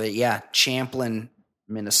 Yeah. Champlin,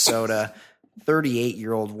 Minnesota.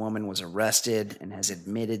 38-year-old woman was arrested and has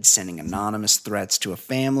admitted sending anonymous threats to a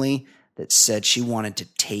family that said she wanted to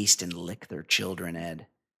taste and lick their children, Ed.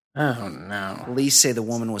 Oh, no. Police say the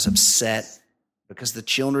woman was upset because the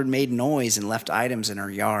children made noise and left items in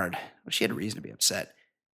her yard. Well, she had a reason to be upset.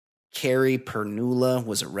 Carrie Pernula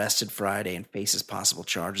was arrested Friday and faces possible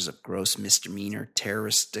charges of gross misdemeanor,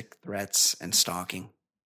 terroristic threats, and stalking.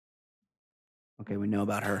 Okay, we know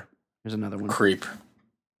about her. Here's another one. Creep.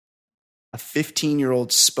 A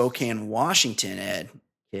 15-year-old Spokane, Washington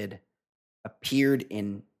kid appeared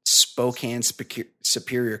in Spokane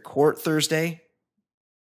Superior Court Thursday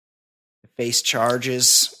to face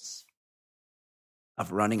charges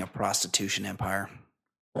of running a prostitution empire.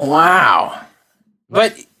 Wow.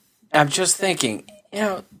 But I'm just thinking,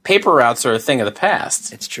 paper routes are a thing of the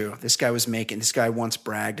past. It's true. This guy once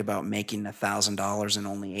bragged about making $1,000 in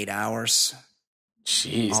only 8 hours.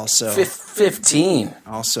 Jeez. Also, 15.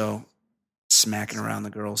 Also, smacking around the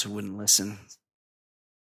girls who wouldn't listen.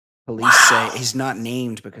 Police say he's not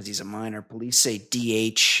named because he's a minor. Police say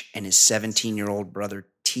DH and his 17-year-old brother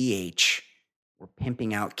TH were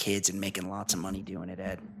pimping out kids and making lots of money doing it,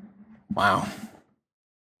 Ed. Wow.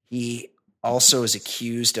 He also is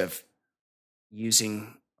accused of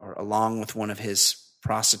using, or along with one of his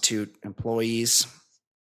prostitute employees,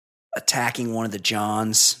 attacking one of the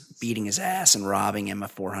Johns, beating his ass, and robbing him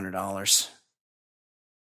of $400.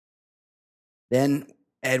 Then,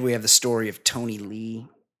 Ed, we have the story of Tony Lee,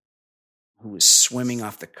 who was swimming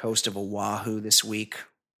off the coast of Oahu this week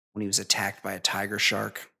when he was attacked by a tiger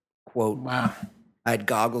shark. Quote, wow. I had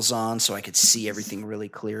goggles on so I could see everything really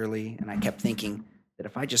clearly, and I kept thinking that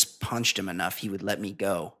if I just punched him enough, he would let me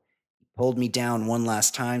go. He pulled me down one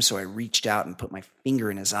last time, so I reached out and put my finger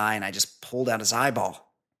in his eye, and I just pulled out his eyeball.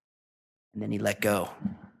 And then he let go.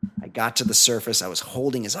 I got to the surface. I was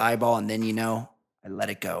holding his eyeball, and then, I let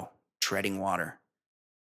it go, treading water.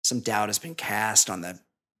 Some doubt has been cast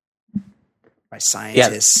by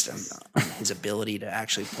scientists on his ability to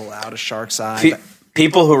actually pull out a shark's eye.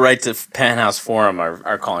 People who write to Penthouse Forum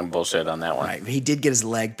are calling bullshit on that one. Right. He did get his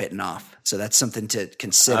leg bitten off, so that's something to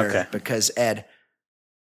consider. Because, Ed,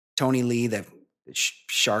 Tony Lee, the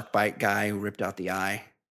shark bite guy who ripped out the eye,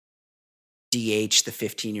 DH, the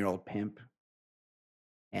 15-year-old pimp,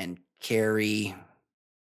 and Carrie,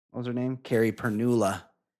 what was her name? Carrie Pernula,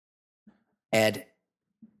 Ed,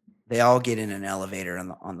 they all get in an elevator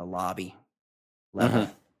on the lobby level.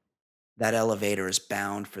 Mm-hmm. That elevator is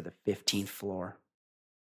bound for the 15th floor.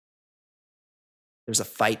 There's a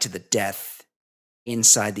fight to the death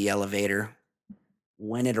inside the elevator.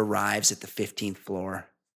 When it arrives at the 15th floor,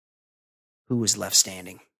 who is left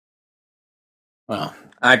standing? Well,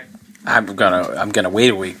 I'm gonna wait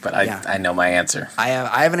a week, but I know my answer. I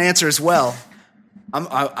have an answer as well.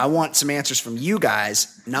 I want some answers from you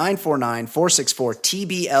guys.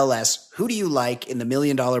 949-464-TBLS. Who do you like in the $1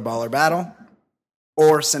 Million Baller Battle?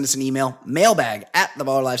 Or send us an email,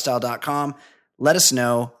 mailbag@theballerlifestyle.com. Let us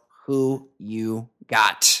know who you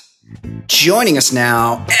got. Joining us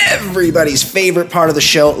now, everybody's favorite part of the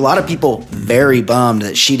show. A lot of people very bummed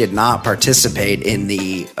that she did not participate in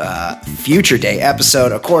the Future Day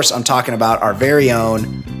episode. Of course, I'm talking about our very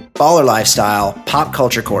own Baller Lifestyle pop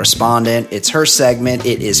culture correspondent. It's her segment.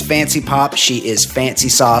 It is Fancy Pop. She is Fancy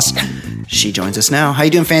Sauce. She joins us now. How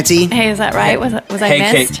you doing, Fancy? Hey, is that right? Was I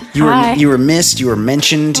missed? Kate. You were missed. You were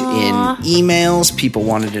mentioned in emails. People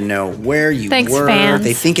wanted to know where you were. Fans.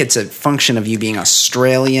 They think it's a function of you being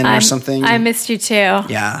Australian or something. I missed you too.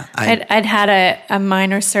 Yeah. I'd had a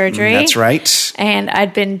minor surgery. That's right. And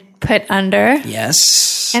I'd been put under.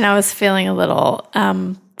 Yes. And I was feeling a little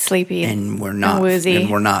sleepy And we're not woozy. and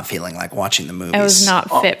we're not feeling like watching the movies. I was not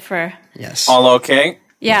fit for. Yes. All okay?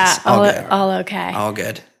 Yeah, Yes, all good. all okay. All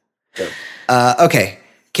good. Good. Okay,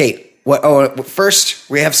 Kate. First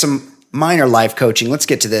we have some minor life coaching. Let's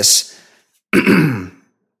get to this.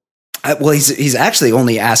 Well, he's actually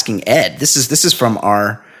only asking Ed. This is from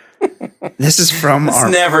our. This is from It's our.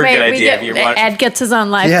 never a good idea if you want. Ed gets his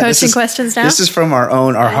own live this coaching is- questions now. This is from our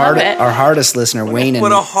own our love it. hardest listener, Wayne.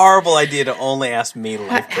 What a horrible idea to only ask me to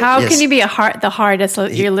life coach. How Yes. can you be the hardest?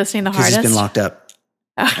 You're listening the because hardest. he's been locked up.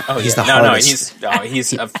 Oh, He's yeah. the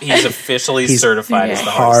hardest. he's officially certified as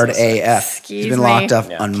the Hard hardest listener. AF. Excuse He's been me. locked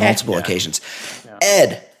up on multiple occasions.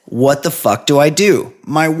 Ed, what the fuck do I do?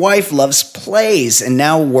 My wife loves plays and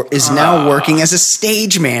now is now working as a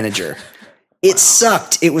stage manager. It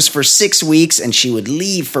sucked. It was for 6 weeks and she would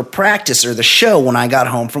leave for practice or the show when I got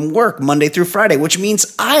home from work Monday through Friday, which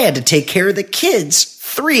means I had to take care of the kids,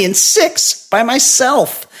 3 and 6, by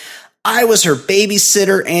myself. I was her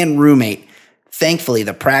babysitter and roommate. Thankfully,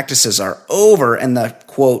 the practices are over and the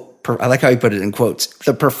quote, I like how you put it in quotes,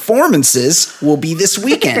 the performances will be this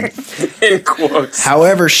weekend. In quotes.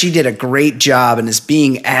 However, she did a great job and is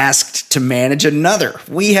being asked to manage another.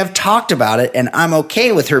 We have talked about it and I'm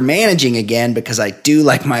okay with her managing again because I do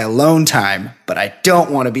like my alone time, but I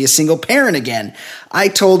don't want to be a single parent again. I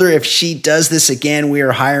told her if she does this again, we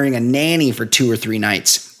are hiring a nanny for 2 or 3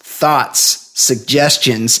 nights. Thoughts,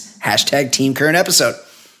 suggestions, # team current episode.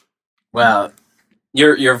 Well,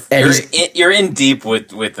 you're in deep with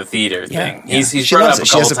the theater thing. yeah. He's She brought loves up it. a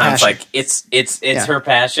She has couple a times passion. like it's her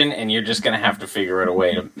passion, and you're just gonna have to figure out a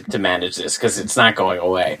way to manage this because it's not going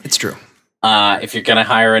away. It's true. If you're gonna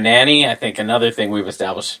hire a nanny, I think another thing we've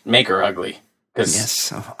established: make her ugly because Yes,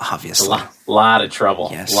 a obviously. lot of trouble.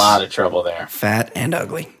 Yes. A lot of trouble there. Fat and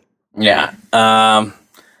ugly. Yeah.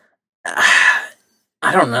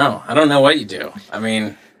 I don't know. I don't know what you do. I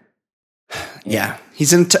mean, Yeah,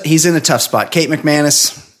 he's in a tough spot. Kate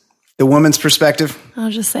McManus, the woman's perspective.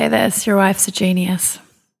 I'll just say this: your wife's a genius.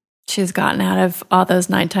 She's gotten out of all those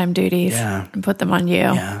nighttime duties and put them on you.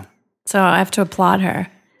 Yeah, So I have to applaud her.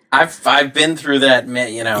 I've been through that.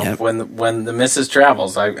 You know, Yep. when the missus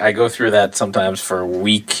travels, I go through that sometimes for a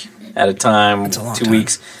week at a time, That's a long 2 time.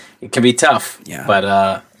 weeks. It can be tough. Yeah.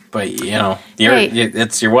 But you know, Hey,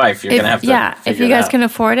 it's your wife. You're gonna have to. if figure you it guys out. can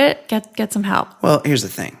afford it, get some help. Well, here's the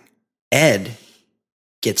thing. Ed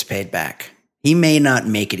gets paid back. He may not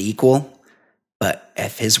make it equal, but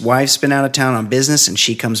if his wife's been out of town on business and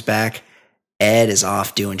she comes back, Ed is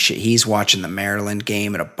off doing shit. He's watching the Maryland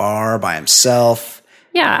game at a bar by himself.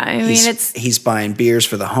 Yeah, I mean he's buying beers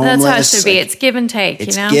for the homeless. that's how it should be. Like, It's give and take.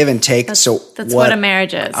 it's you know, give and take. That's, So that's what a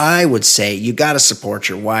marriage is. I would say you got to support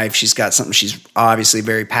your wife. She's got something she's obviously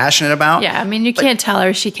very passionate about. yeah, I mean you can't tell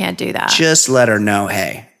her she can't do that. Just let her know,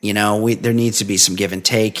 hey, you know, there needs to be some give and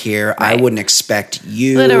take here. I Right. wouldn't expect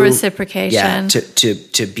you Little reciprocation. Yeah,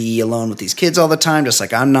 to be alone with these kids all the time, just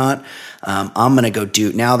like I'm not. I'm gonna go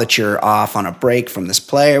do now that you're off on a break from this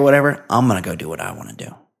play or whatever. I'm gonna go do what I want to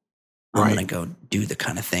do. I'm gonna go do the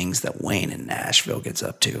kind of things that Wayne in Nashville gets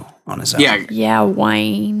up to on his own. Yeah, Yeah,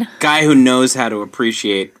 Wayne. guy who knows how to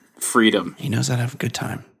appreciate freedom. He knows how to have a good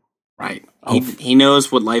time. Right. He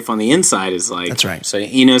knows what life on the inside is like. That's right. So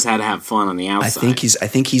he knows how to have fun on the I outside.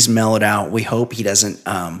 think he's mellowed out. We hope he doesn't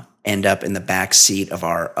end up in the back seat of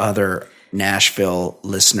our other Nashville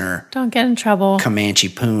listener Don't get in trouble Comanche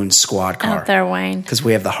Poon squad car. out there, Wayne. Because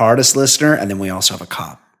we have the hardest listener, and then we also have a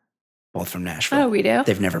cop, both from Nashville. Oh, we do?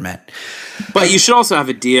 They've never met. But you should also have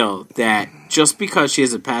a deal that just because she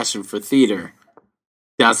has a passion for theater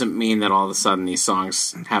doesn't mean that all of a sudden these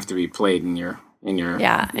songs have to be played in your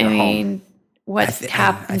Yeah, your I home. mean, what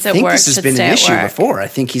happens I at think work this has should been stay an at issue work. before. I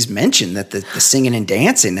think he's mentioned that the singing and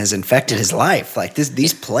dancing has infected his life. Like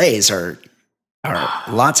these plays are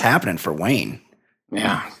lots happening for Wayne.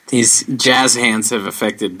 Yeah, these jazz hands have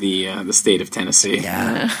affected the state of Tennessee.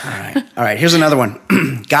 Yeah. All right. Here's another one.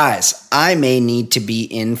 Guys, I may need to be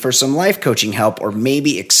in for some life coaching help or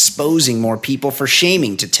maybe exposing more people for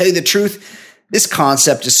shaming. To tell you the truth, this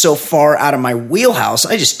concept is so far out of my wheelhouse,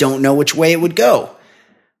 I just don't know which way it would go.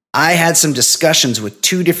 I had some discussions with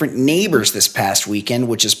 2 different neighbors this past weekend,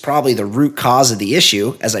 which is probably the root cause of the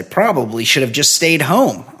issue, as I probably should have just stayed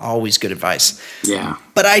home. Always good advice. Yeah.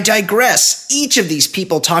 But I digress. Each of these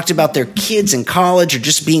people talked about their kids in college or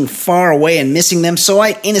just being far away and missing them, so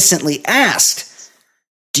I innocently asked,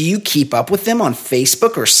 do you keep up with them on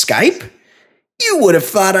Facebook or Skype? You would have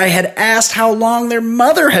thought I had asked how long their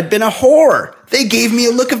mother had been a whore. They gave me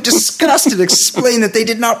a look of disgust and explained that they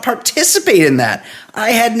did not participate in that.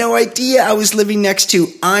 I had no idea I was living next to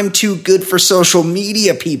I'm too good for social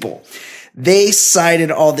media people. They cited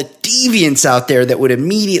all the deviants out there that would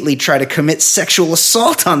immediately try to commit sexual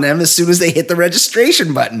assault on them as soon as they hit the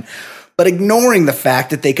registration button. But ignoring the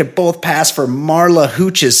fact that they could both pass for Marla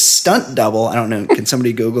Hooch's stunt double, I don't know, can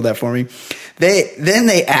somebody Google that for me?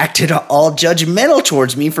 They acted all judgmental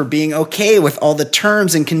towards me for being okay with all the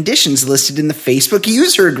terms and conditions listed in the Facebook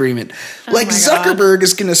user agreement. Like Zuckerberg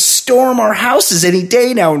is going to storm our houses any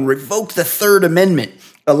day now and revoke the Third Amendment,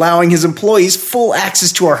 allowing his employees full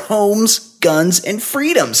access to our homes, guns, and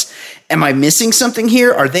freedoms. Am I missing something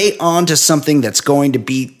here? Are they on to something that's going to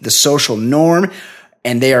be the social norm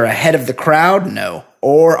and they are ahead of the crowd? No.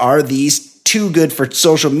 Or are these too good for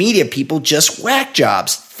social media people just whack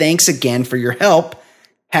jobs? Thanks again for your help.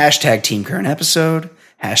 Hashtag Team Current Episode.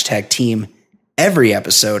 Hashtag Team Every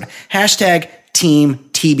Episode. Hashtag Team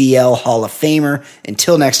TBL Hall of Famer.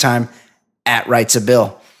 Until next time, at Writes a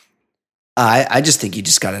Bill. I just think you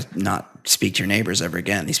just got to not speak to your neighbors ever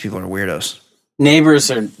again. These people are weirdos. Neighbors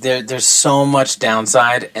are there's so much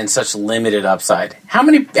downside and such limited upside. How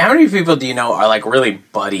many people do you know are like really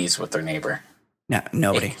buddies with their neighbor? No,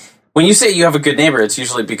 nobody. When you say you have a good neighbor, it's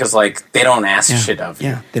usually because like they don't ask shit of you.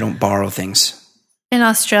 Yeah, they don't borrow things. In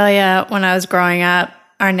Australia, when I was growing up,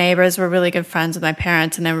 our neighbors were really good friends with my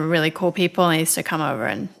parents, and they were really cool people. And they used to come over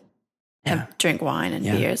and drink wine and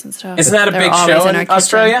beers and stuff. Isn't that a big show in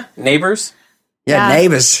Australia? Neighbors? Yeah,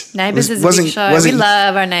 Neighbors. Neighbors is a big show. We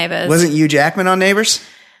love our neighbors. Wasn't Hugh Jackman on Neighbors?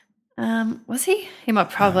 Was he? He might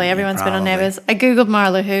probably. Everyone's been on Neighbors. I Googled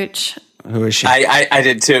Marla Hooch. Who is she? I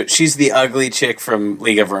did too. She's the ugly chick from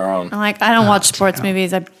League of Her Own. I'm like, I don't watch sports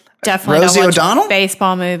movies. I definitely Rosie don't watch O'Donnell?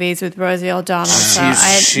 baseball movies with Rosie O'Donnell. So I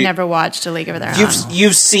had never watched A League of Their Own.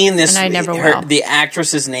 You've seen this. And I never will. The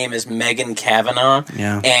actress's name is Megan Cavanaugh.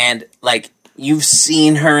 Yeah. And like you've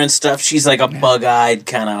seen her and stuff. She's like a bug-eyed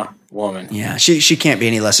kind of woman. Yeah, she can't be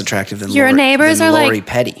any less attractive than Your neighbors are Lori like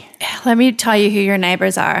Petty. Let me tell you who your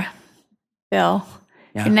neighbors are, Bill.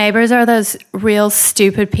 Yeah. Your neighbors are those real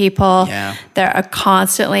stupid people that are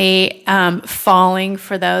constantly falling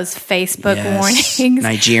for those Facebook warnings.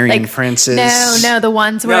 Nigerian princes. No, the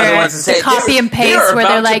ones where the copy and paste where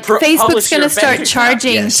they're like, Facebook's going to start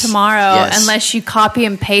charging tomorrow unless you copy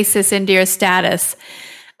and paste this into your status.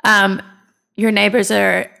 Your neighbors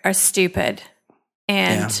are stupid.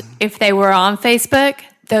 And if they were on Facebook,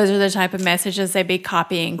 those are the type of messages they'd be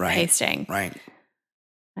copying, pasting. Right.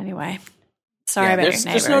 Anyway. Sorry about your neighbors.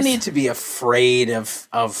 There's no need to be afraid of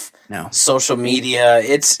social media.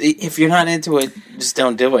 It's if you're not into it, just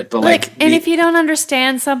don't do it. But and if you don't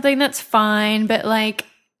understand something, that's fine. But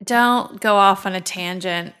don't go off on a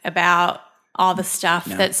tangent about all the stuff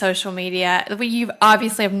that social media. You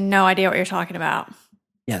obviously have no idea what you're talking about.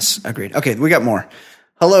 Yes, agreed. Okay, we got more.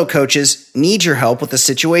 Hello, coaches. Need your help with the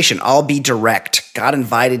situation. I'll be direct. Got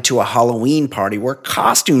invited to a Halloween party where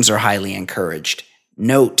costumes are highly encouraged.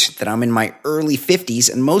 Note that I'm in my early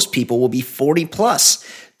 50s and most people will be 40 plus.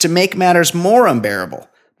 To make matters more unbearable,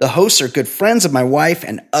 the hosts are good friends of my wife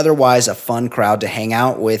and otherwise a fun crowd to hang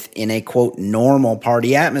out with in a, quote, normal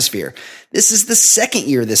party atmosphere. This is the second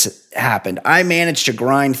year this happened. I managed to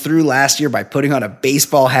grind through last year by putting on a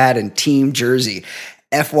baseball hat and team jersey.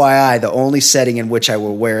 FYI, the only setting in which I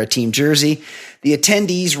will wear a team jersey. The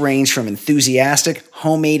attendees range from enthusiastic,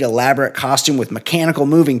 homemade, elaborate costume with mechanical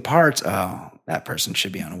moving parts. Oh, that person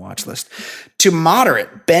should be on a watch list. To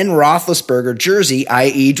moderate Ben Roethlisberger jersey,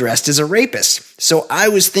 i.e. dressed as a rapist. So I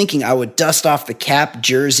was thinking I would dust off the cap,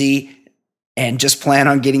 jersey, and just plan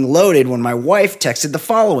on getting loaded when my wife texted the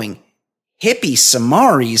following. Hippie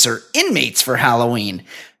Samaris are inmates for Halloween.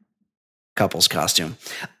 couples costume.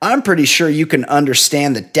 I'm pretty sure you can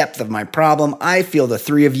understand the depth of my problem. I feel the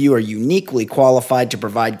three of you are uniquely qualified to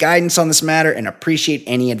provide guidance on this matter and appreciate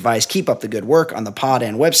any advice. Keep up the good work on the pod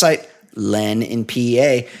and website. Len in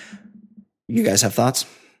PA. You guys have thoughts?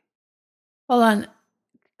 Hold on.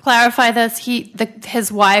 Clarify this.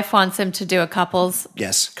 His wife wants him to do a couples.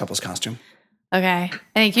 Yes, couples costume. Okay. I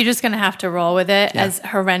think you're just going to have to roll with it, as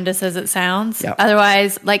horrendous as it sounds. Yep.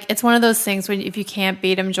 Otherwise, like, it's one of those things when if you can't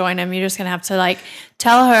beat him, join him. You're just going to have to, like,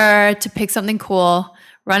 tell her to pick something cool,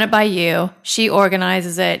 run it by you. She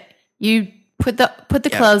organizes it. You put the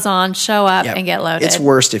clothes on, show up, and get loaded. It's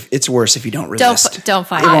worse if you don't resist. Don't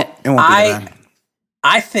fight it. It won't be that.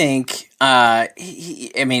 I think, I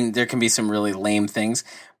mean, there can be some really lame things,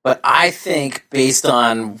 but I think based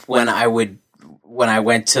on when I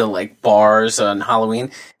went to like bars on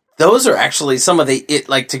Halloween, those are actually some of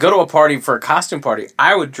like to go to a party for a costume party.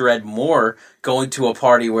 I would dread more going to a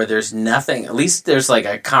party where there's nothing. At least there's like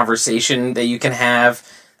a conversation that you can have.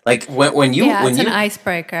 Like it's an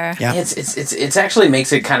icebreaker. Yeah, it's actually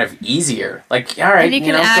makes it kind of easier. Like, all right, and you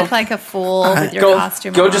can act like a fool with your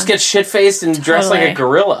costume. Go just get shit faced and dress like a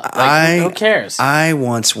gorilla. Like, who cares? I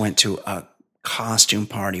once went to a costume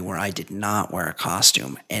party where I did not wear a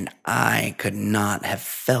costume, and I could not have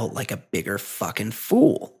felt like a bigger fucking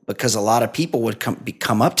fool because a lot of people would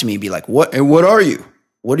come up to me and be like, "What are you?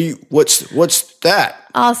 What's that?"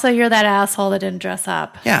 Also, you're that asshole that didn't dress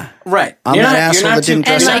up. Yeah, right. I'm that asshole that didn't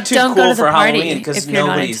dress up. And don't go to the party because if you're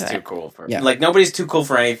nobody's not into too it. cool for it. Like nobody's too cool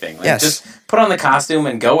for anything. Like, yes. Just put on the costume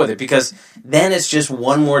and go with it because then it's just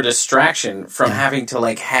one more distraction from having to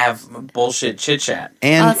like have bullshit chit chat.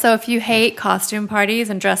 And also, if you hate costume parties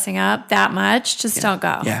and dressing up that much, just don't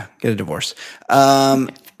go. Yeah, get a divorce.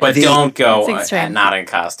 But don't go not in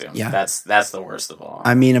costume. Yeah. That's the worst of all.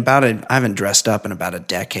 I mean, I haven't dressed up in about a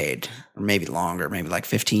decade, or maybe longer, maybe like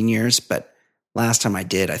 15 years. But last time I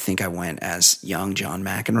did, I think I went as young John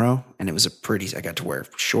McEnroe, and it was I got to wear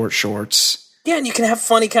short shorts. Yeah, and you can have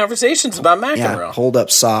funny conversations about McEnroe. Yeah, hold up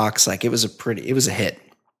socks. Like it was a hit.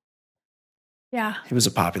 Yeah. It was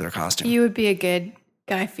a popular costume. You would be a good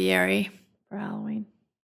Guy Fieri for Halloween.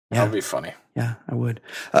 That would be funny. Yeah, I would.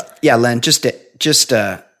 Len, just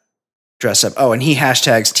dress up. Oh, and he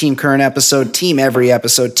hashtags team current episode, team every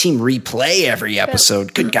episode, team replay every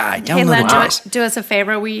episode. Good guy. Hey, Len, do us a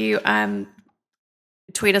favor. Will you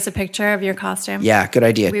tweet us a picture of your costume? Yeah, good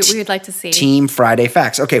idea. We would like to see. Team Friday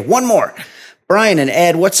Facts. Okay, one more. Brian and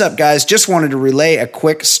Ed, what's up, guys? Just wanted to relay a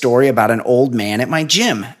quick story about an old man at my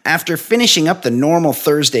gym. After finishing up the normal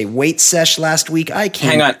Thursday weight sesh last week, I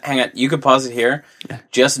came... Hang on. You could pause it here. Yeah.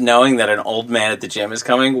 Just knowing that an old man at the gym is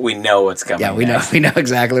coming, we know what's coming. Yeah, we know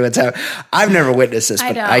exactly what's happening. I've never witnessed this,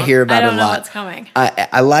 but I hear about it a lot. I don't know what's coming.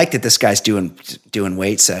 I like that this guy's doing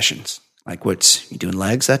weight sessions. Like, you doing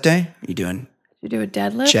legs that day? You do a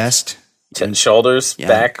deadlift? Chest? Shoulders,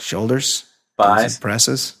 back. Shoulders. Thighs.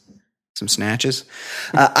 Presses. Some snatches.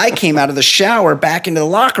 I came out of the shower back into the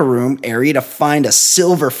locker room area to find a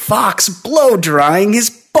silver fox blow drying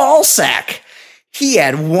his ball sack. He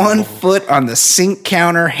had one foot on the sink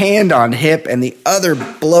counter, hand on hip, and the other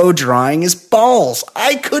blow drying his balls.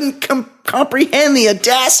 I couldn't comprehend the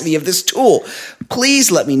audacity of this tool.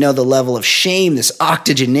 Please let me know the level of shame this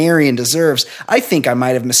octogenarian deserves. I think I might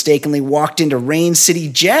have mistakenly walked into Rain City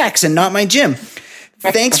Jack's and not my gym.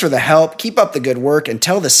 Thanks for the help. Keep up the good work and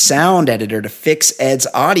tell the sound editor to fix Ed's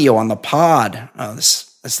audio on the pod. Oh,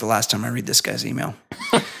 that's the last time I read this guy's email.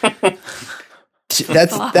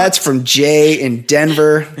 That's from Jay in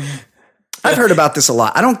Denver. I've heard about this a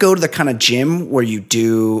lot. I don't go to the kind of gym where you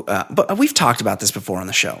do, but we've talked about this before on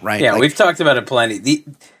the show, right? Yeah, we've talked about it plenty.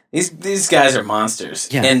 These guys are monsters.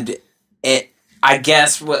 Yeah. And I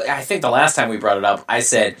guess, I think the last time we brought it up, I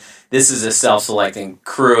said this is a self-selecting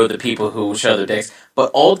crew, the people who show their dicks. But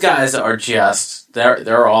old guys are just,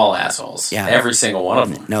 they're all assholes. Yeah. Every single one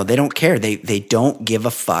of them. No, they don't care. They don't give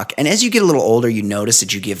a fuck. And as you get a little older, you notice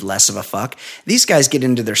that you give less of a fuck. These guys get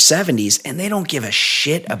into their 70s and they don't give a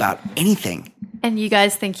shit about anything. And you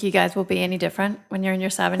guys think you guys will be any different when you're in your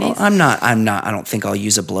 70s? Well, I'm not. I don't think I'll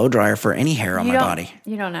use a blow dryer for any hair on my body.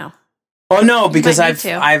 You don't know. Oh, no, because I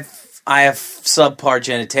have subpar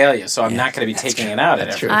genitalia, so I'm not going to be taking it out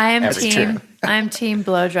at every I'm team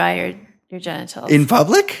blow dry your genitals. In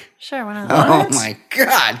public? Sure, why not? Oh my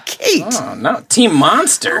God, Kate. Oh, no. Team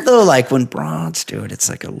Monster. Although, like, when broads do it, it's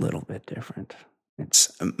like a little bit different. It's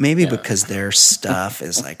maybe because their stuff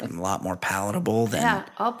is like a lot more palatable than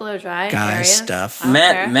I'll blow dry guys' areas. stuff.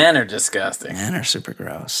 Men are disgusting. Men are super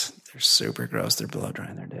gross. They're super gross. They're blow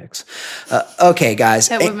drying their dicks. Okay, guys.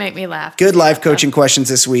 That would make me laugh. Good life coaching questions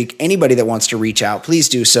this week. Anybody that wants to reach out, please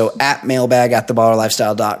do so at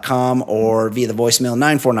mailbag@theballerlifestyle.com or via the voicemail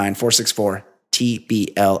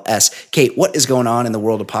 949-464-TBLS. Kate, what is going on in the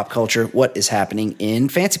world of pop culture? What is happening in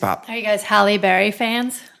Fancy Pop? Are you guys Halle Berry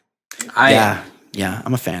fans? Yeah,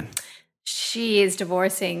 I'm a fan. She is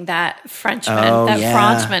divorcing that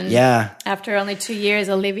Frenchman. Yeah. After only 2 years,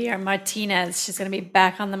 Olivia Martinez. She's going to be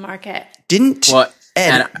back on the market. Didn't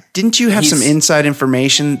you have some inside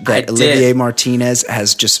information that Olivier Martinez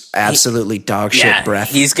has just absolutely dog shit breath?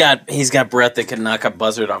 He's got breath that could knock a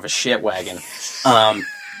buzzard off a shit wagon. A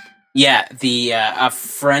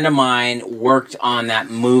friend of mine worked on that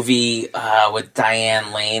movie with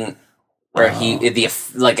Diane Lane, where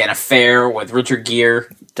an affair with Richard Gere.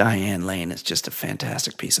 Diane Lane is just a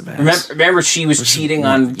fantastic piece of ass. Remember she was cheating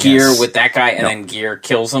on Gere with that guy, and then Gere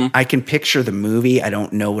kills him. I can picture the movie. I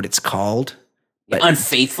don't know what it's called. But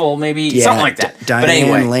Unfaithful, maybe something like that.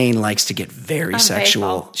 Diane Lane likes to get very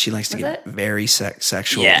sexual. She likes to get very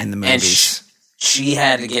sexual in the movies. And she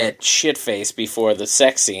had to get shit-faced before the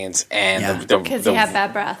sex scenes, and because he had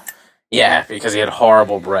bad breath. Yeah, because he had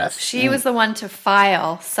horrible breath. She was the one to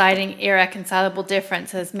file, citing irreconcilable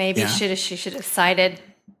differences. Maybe she should have cited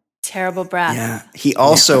terrible breath. Yeah, he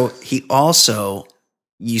also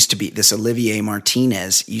used to be, this Olivier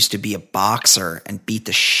Martinez used to be a boxer and beat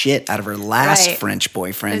the shit out of her last French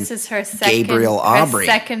boyfriend. This is her second, Gabriel Aubry. Her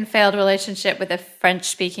second failed relationship with a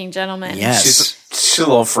French-speaking gentleman. Yes, she's a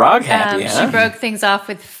little frog happy. She broke things off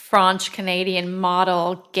with French-Canadian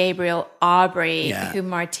model Gabriel Aubry, who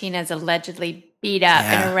Martinez allegedly beat up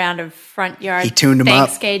in a round of front yard. He tuned him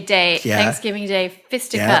up. Thanksgiving Day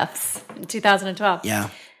fisticuffs in 2012. Yeah.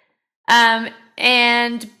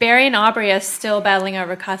 And Barry and Aubrey are still battling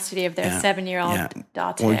over custody of their 7-year-old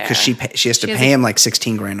daughter. Well, because she has to pay him like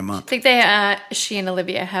 $16,000 a month. I think she and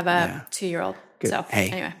Olivia have a 2-year-old. Good. So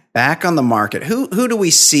anyway, back on the market. Who do we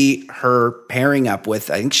see her pairing up with?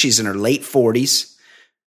 I think she's in her late 40s.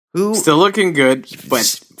 Who still looking good, but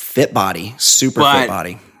fit body, fit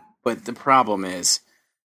body. But the problem is,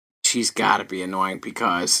 she's got to be annoying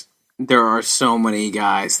because there are so many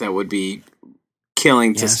guys that would be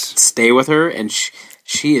killing to stay with her, and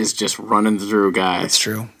she is just running through guys. That's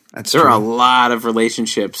true. There are a lot of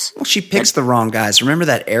relationships. Well, she picks the wrong guys. Remember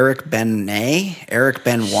that Eric Benoit?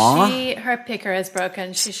 Her picker is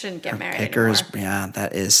broken. She shouldn't get married anymore.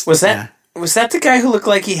 That is. Was that the guy who looked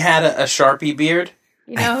like he had a Sharpie beard?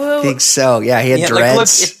 You know, I think so. Yeah, he had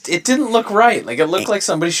dreads. It didn't look right. Like, it looked like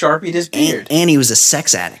somebody Sharpied his beard. And he was a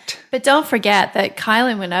sex addict. But don't forget that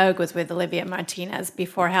Kylie Minogue was with Olivia Martinez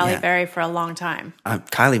before Halle Berry for a long time.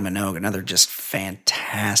 Kylie Minogue, another just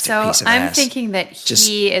fantastic piece of ass. So I'm thinking that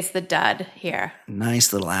he is the dud here.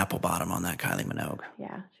 Nice little apple bottom on that Kylie Minogue.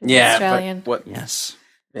 Yeah. Australian. Yes.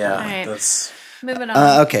 Yeah. All right. That's moving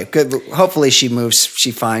on. Okay, good. Hopefully she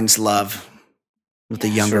finds love with a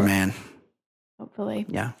younger man. Hopefully.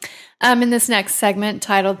 Yeah. In this next segment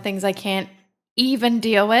titled Things I Can't Even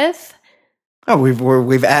Deal With. Oh,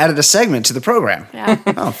 we've added a segment to the program.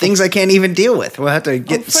 Yeah. Things I can't even deal with. We'll have to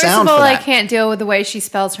get sound for that. First of all, I can't deal with the way she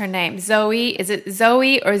spells her name. Zoe, is it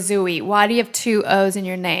Zoe or Zooey? Why do you have 2 O's in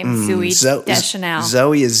your name? Zooey Deschanel.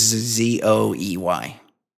 Zoe is Zoey.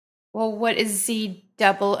 Well, what is Zoey?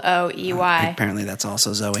 Apparently that's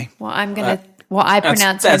also Zoe. Well, I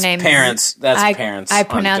pronounce her name. Parents. That's parents. I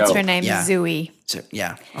pronounce her name Zooey. So,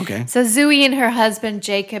 okay. So Zooey and her husband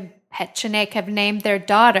Jacob Petchenik have named their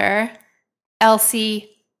daughter Elsie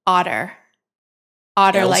Otter.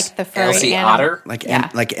 Otter, like the furry Elsie animal. Otter, like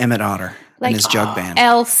Emmett Otter and his jug band.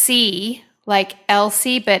 Elsie, like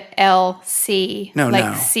Elsie, but LC,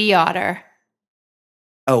 sea otter.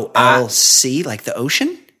 Oh, LC, like the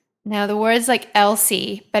ocean. No, the word's like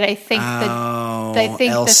Elsie, but I think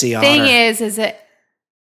Elsie the thing is that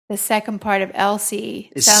the second part of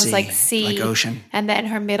Elsie sounds sea, like sea, like ocean, and then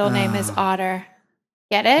her middle name is Otter.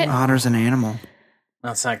 Get it? Otter's an animal.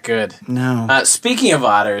 That's not good. No. Speaking of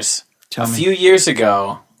otters, few years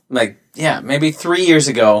ago, maybe 3 years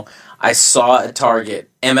ago, I saw at Target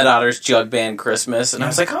Emmett Otter's Jug Band Christmas, and I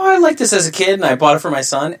was like, I like this as a kid, and I bought it for my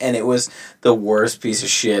son, and it was the worst piece of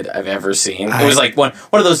shit I've ever seen. It was like one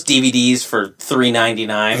of those DVDs for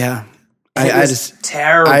 $3.99. Yeah. It was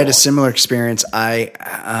terrible. I had a similar experience. I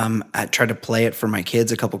tried to play it for my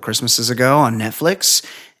kids a couple Christmases ago on Netflix,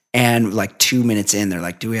 and like 2 minutes in, they're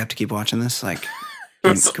like, "Do we have to keep watching this?" Like,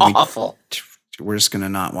 it's awful. We're just gonna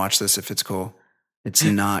not watch this if it's cool. It's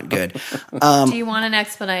not good. Do you want an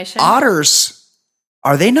explanation? Otters,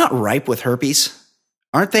 are they not ripe with herpes?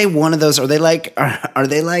 Aren't they one of those? Are they like? Are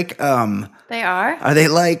they like? They are. Are they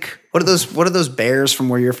like What are those bears from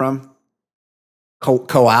where you're from?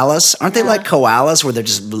 Koalas? Aren't they like koalas where they're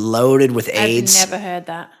just loaded with AIDS? I've never heard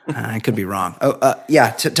that. I could be wrong.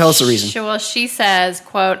 Tell us the reason. Well, she says,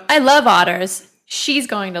 quote, I love otters. She's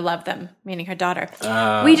going to love them, meaning her daughter.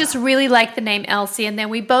 We just really like the name Elsie, and then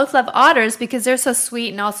we both love otters because they're so sweet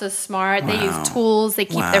and also smart. They use tools. They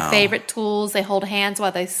keep their favorite tools. They hold hands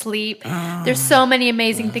while they sleep. There's so many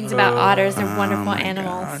amazing things about otters. They're wonderful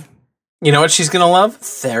animals. God. You know what she's going to love?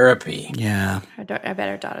 Therapy. Yeah. I bet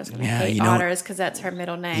her daughter's going to hate otters because that's her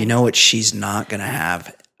middle name. You know what she's not going to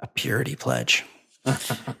have? A purity pledge.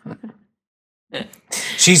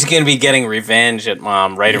 She's going to be getting revenge at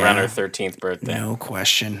mom around her 13th birthday. No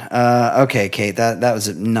question. Okay, Kate, that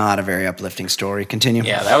was not a very uplifting story. Continue.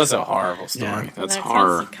 Yeah, that was a horrible story. Yeah. That's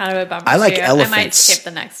horror. Kind of a bummer. I like elephants. I might skip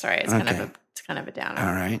the next story. It's kind of a downer.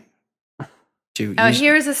 All right.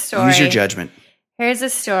 Here's a story. Use your judgment. Here's a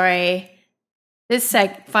story. This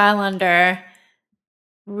file under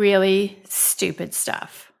really stupid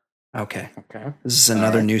stuff. Okay. This is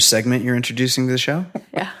another new segment you're introducing to the show?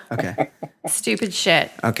 Yeah. Okay. Stupid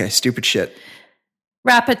shit. Okay, stupid shit.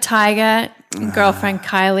 Rapper Tyga and girlfriend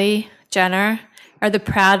Kylie Jenner are the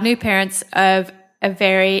proud new parents of a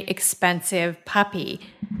very expensive puppy.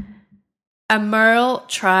 A Merle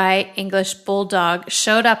Tri English Bulldog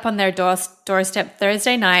showed up on their doorstep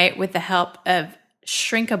Thursday night with the help of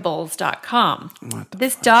Shrinkables.com.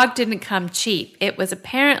 This dog didn't come cheap. It was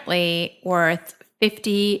apparently worth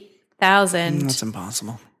 $50,000. That's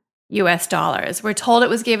impossible. US dollars. We're told it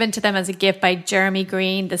was given to them as a gift by Jeremy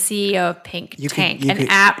Green, the CEO of Pink Tank, an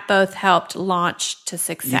app both helped launch to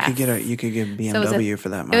success. You could get BMW for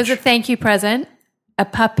that much. It was a thank you present. A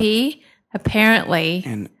puppy, apparently.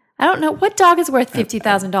 And I don't know what dog is worth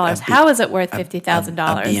 $50,000. How is it worth $50,000? A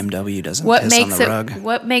BMW doesn't piss on the rug.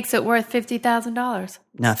 What makes it worth $50,000?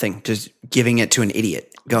 Nothing. Just giving it to an idiot.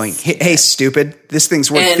 Going, hey, stupid! This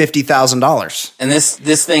thing's worth $50,000. And this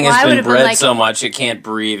thing has been bred so much it can't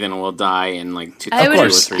breathe and will die in like 2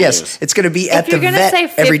 or 3 years. It's going to be at the vet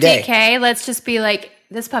every day. If you're going to say $50K, let's just be like,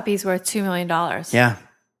 this puppy's worth $2 million. Yeah,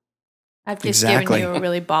 I've just given you a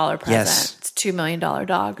really baller present. Yes. It's a $2 million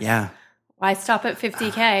dog. Yeah. Why stop at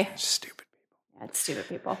 $50K? Stupid people. That's stupid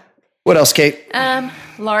people. What else, Kate?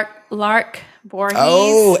 Lark Voorhees.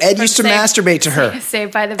 Oh, Ed used to masturbate to her.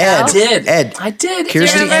 Saved by the Bell. I did. Do you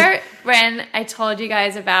remember when I told you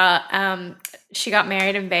guys about she got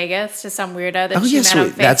married in Vegas to some weirdo that she met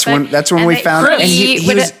on Facebook? That's when we found and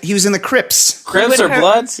he was in the Crips. Crips or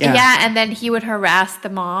Bloods? Yeah, and then he would harass the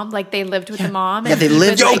mom. Like they lived with the mom. Yeah, they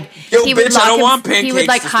lived. Yo, bitch, I don't want pancakes. He would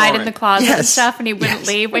like hide in the closet and stuff, and he wouldn't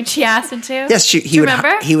leave when she asked him to. Yes, he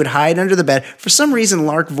would hide under the bed. For some reason,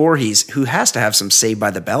 Lark Voorhees, who has to have some Saved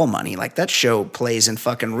by the Bell money, like that show plays in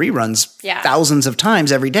fucking reruns thousands of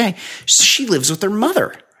times every day. She lives with her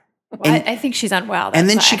mother. Well, I think she's unwell. And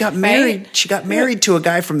then she got married. She got married to a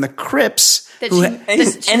guy from the Crips. And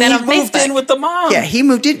he moved in with the mom. Yeah, he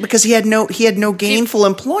moved in because he had no gainful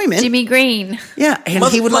employment. Jimmy Green. Yeah, and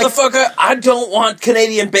he would motherfucker, I don't want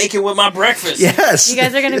Canadian bacon with my breakfast. Yes. You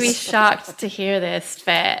guys are going to be shocked to hear this,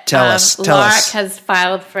 but tell us. Lark has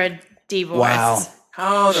filed for a divorce. Wow.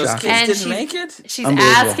 Oh, those kids didn't make it? She's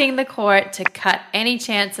asking the court to cut any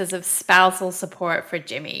chances of spousal support for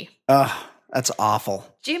Jimmy. Ugh. That's awful.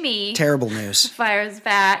 Jimmy. Terrible news. Fires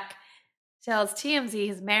back, tells TMZ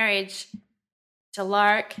his marriage to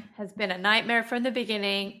Lark has been a nightmare from the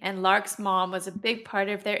beginning, and Lark's mom was a big part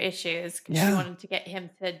of their issues because she wanted to get him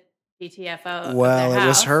to GTFO. Well, it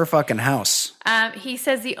was her fucking house. He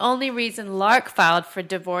says the only reason Lark filed for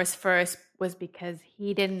divorce first was because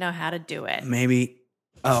he didn't know how to do it. Maybe.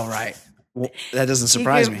 Oh, right. Well, that doesn't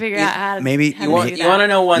surprise me. Figure out how to, maybe you want to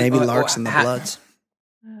know when maybe Lark's in the Bloods.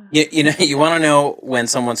 You want to know when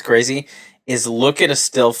someone's crazy is look at a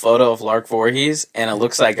still photo of Lark Voorhees and it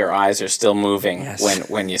looks like her eyes are still moving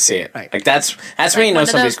when you see it. Right. Like that's when you know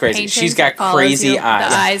somebody's crazy. She's got crazy eyes.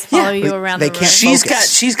 The eyes follow you around the room.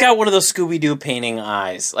 She's got one of those Scooby-Doo painting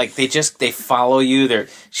eyes. Like they follow you.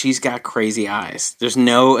 She's got crazy eyes. There's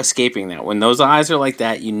no escaping that. When those eyes are like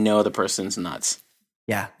that, you know the person's nuts.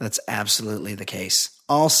 Yeah, that's absolutely the case.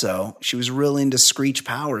 Also, she was real into Screech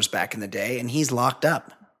Powers back in the day, and he's locked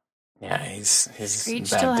up. Yeah, he's Screech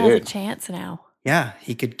a bad still dude. has a chance now. Yeah,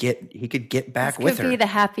 he could get back with her. This could be the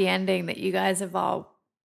happy ending that you guys have all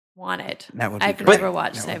wanted. That would be I've never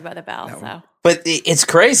watched Saved by the Bell, But it's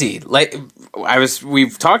crazy. Like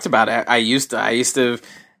we've talked about it. I used to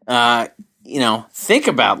think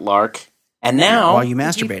about Lark, and now while you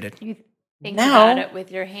masturbated, you think about it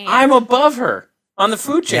with your hand. I'm above her on the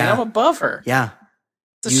food chain. Yeah. I'm above her. Yeah,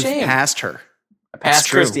 it's a shame. Passed her. I passed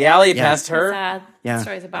Kirstie Alley. Passed her. Sad. Yeah.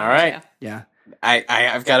 Stories about all right. her too. Yeah.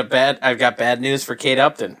 I've got bad news for Kate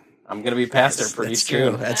Upton. I'm going to be past her pretty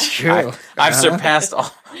soon. That's true. I've surpassed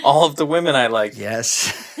all of the women I like.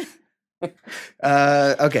 Yes.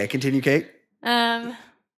 Okay, continue, Kate. My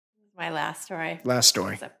last story. Last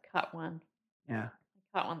story. I've cut one. Yeah.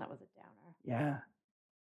 I cut one that was a downer. Yeah.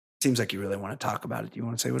 Seems like you really want to talk about it. Do you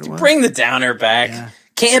want to say what it was? Bring the downer back. Yeah.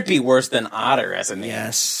 Can't be worse than Otter as a name.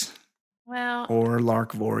 Yes. Well. Or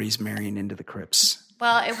Lark Voorhees marrying into the Crips.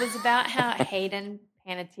 Well, it was about how Hayden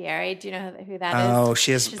Panettiere. Do you know who that is? Oh,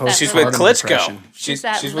 she has she's with Klitschko. She's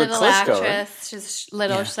that with little Klitschko. actress. She's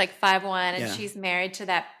little. Yeah. She's like 5'1", and she's married to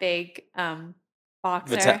that big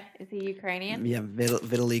boxer. Is he Ukrainian? Yeah,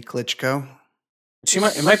 Vitaly Klitschko.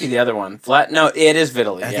 It might be the other one. No, it is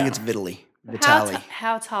Vitaly. I think it's Vitaly.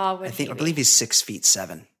 How tall would he be? I believe he's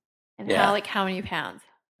 6'7". And how many pounds?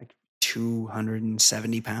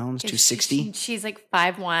 270 pounds, 260. She's like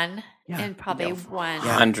 5'1", and probably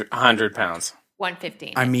 100 pounds.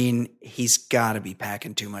 115. I mean, he's got to be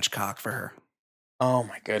packing too much cock for her. Oh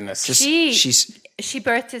my goodness! She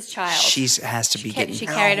birthed his child. She has to be getting. She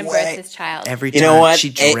carried and birthed his child every time. You know what? She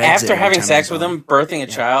dreads after having sex with him, birthing a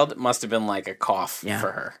child must have been like a cough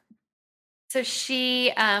for her. So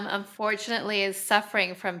she, unfortunately, is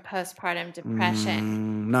suffering from postpartum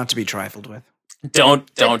depression. Not to be trifled with. Don't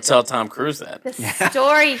tell Tom Cruise that. The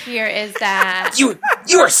story here is that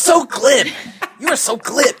you are so glib. You are so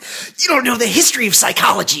glib. You don't know the history of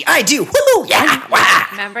psychology. I do. Woo! Yeah. Wow.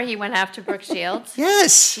 Remember, he went after Brooke Shields.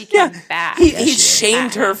 Yes. She came back. He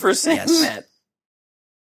shamed her for saying that.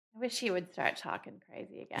 I wish he would start talking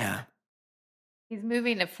crazy again. Yeah. He's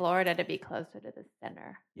moving to Florida to be closer to the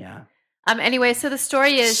center. Yeah. Anyway, so the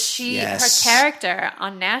story is her character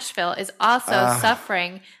on Nashville is also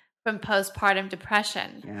suffering from postpartum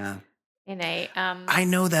depression. Yeah. In a I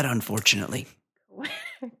know that, unfortunately.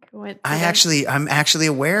 I'm actually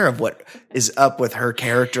aware of what is up with her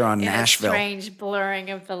character on Nashville. A strange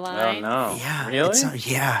blurring of the line. Oh no! Yeah, really?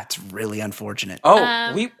 It's really unfortunate.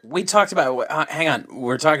 Oh, we talked about. Hang on,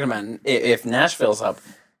 we're talking about if Nashville's up.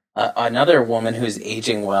 Another woman who's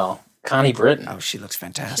aging well, Connie Britton. Oh, she looks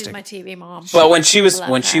fantastic. She's my TV mom. But when she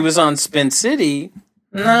was on Spin City,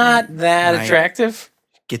 not that attractive.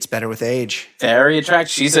 Gets better with age. Very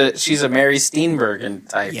attractive. She's a Mary Steenburgen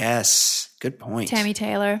type. Yes. Good point. Tammy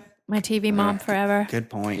Taylor, my TV mom forever. Good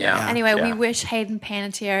point. Yeah. Anyway, we wish Hayden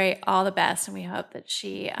Panettiere all the best, and we hope that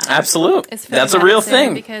she absolutely. That's a real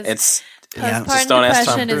thing. Because it's postpartum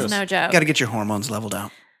depression is no joke. Got to get your hormones leveled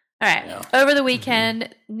out. All right. Yeah. Over the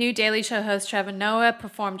weekend, new Daily Show host Trevor Noah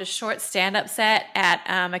performed a short stand-up set at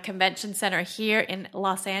a convention center here in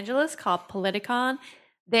Los Angeles called Politicon.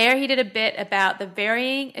 There, he did a bit about the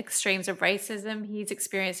varying extremes of racism he's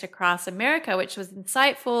experienced across America, which was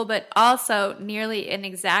insightful, but also nearly an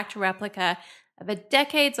exact replica of a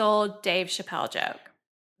decades-old Dave Chappelle joke.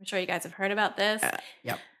 I'm sure you guys have heard about this.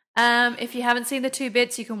 Yep. If you haven't seen the two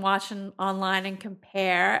bits, you can watch them online and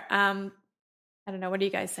compare. I don't know. What do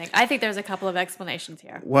you guys think? I think there's a couple of explanations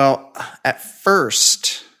here. Well, at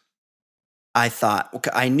first, I thought,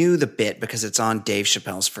 I knew the bit because it's on Dave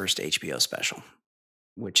Chappelle's first HBO special,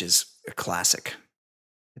 which is a classic.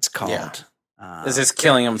 It's called... Is this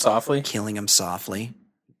Killing Him Softly? Killing Him Softly.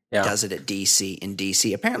 Yeah. Does it at DC. In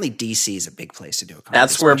DC. Apparently DC is a big place to do a comedy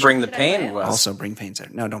That's where special. Bring the Pain was. Also Bring Pain's there.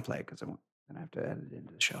 No, don't play it because I'm going to have to edit it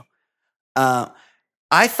into the show.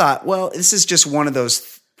 I thought, well, this is just one of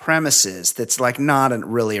those premises that's like not a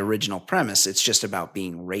really original premise. It's just about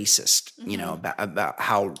being racist, you know, about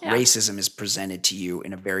how racism is presented to you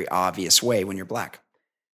in a very obvious way when you're black.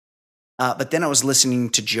 But then I was listening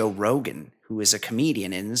to Joe Rogan, who is a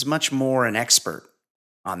comedian and is much more an expert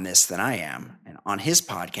on this than I am, and on his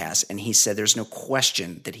podcast, and he said there's no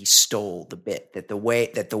question that he stole the bit, that the way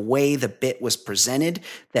the bit was presented,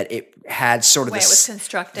 that it had sort of it was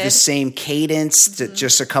constructed, the same cadence, that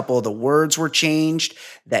just a couple of the words were changed,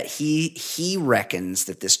 that he reckons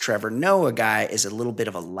that this Trevor Noah guy is a little bit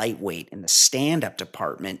of a lightweight in the stand-up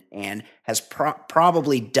department and has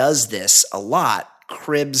probably does this a lot,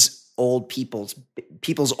 cribs old people's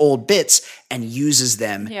old bits and uses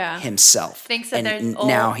them himself. Thinks that and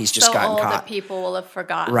now he's just gotten caught. That people will have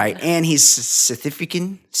forgotten. Right, and he's South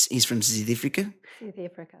African. He's from South Africa. South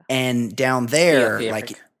Africa. And down there,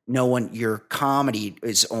 like no one, your comedy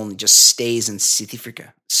is only just stays in South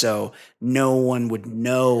Africa. So no one would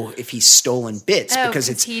know if he's stolen bits because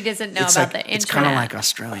he doesn't know about the internet. It's kind of like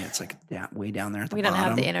Australia. It's like way down there at the bottom. We don't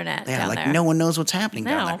have the internet down there. No one knows what's happening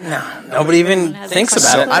down there. No, nobody even thinks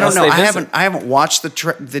about it. I don't know. I haven't watched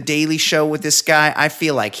the Daily Show with this guy. I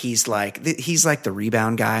feel like he's like the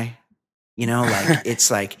rebound guy. You know, like it's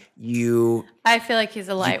like you. I feel like he's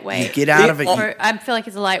a lightweight. You get out of it. I feel like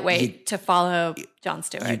he's a lightweight to follow Jon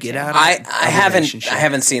Stewart. You get out. I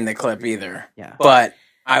haven't seen the clip either. Yeah, but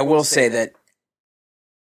I will say that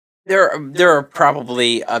there are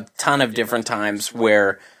probably a ton of different times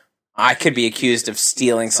where I could be accused of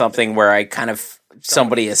stealing something, where I kind of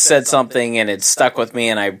somebody has said something and it's stuck with me,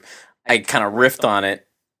 and I kind of riffed on it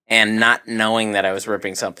and not knowing that I was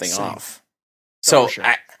ripping something off. So sure.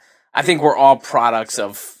 I think we're all products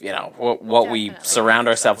of, you know, what we surround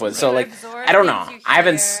ourselves with. So like, I don't know. I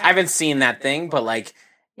haven't seen that thing, but like,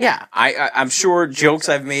 yeah, I'm sure jokes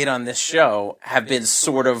I've made on this show have been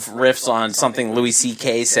sort of riffs on something Louis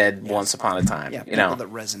C.K. said once upon a time. Yeah, you know, that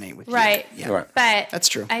resonate with you. Right. Yeah. Right. But that's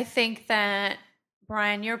true. I think that,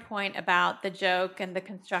 Brian, your point about the joke and the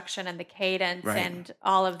construction and the cadence and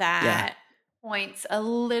all of that points a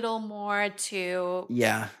little more to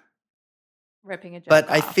ripping a joke but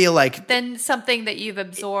off I feel like than something that you've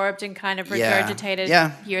absorbed and kind of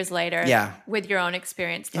regurgitated years later with your own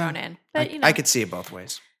experience thrown in. But, you know, I could see it both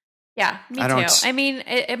ways. Yeah, me too. I mean,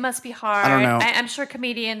 it must be hard. I don't know. I'm sure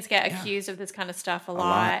comedians get accused of this kind of stuff a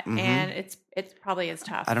lot. Mm-hmm. And it's probably as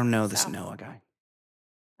tough. I don't know this Noah guy.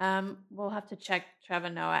 We'll have to check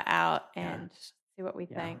Trevor Noah out and see what we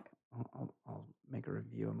think. I'll make a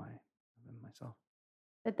review of myself.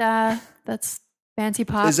 But that's Fancy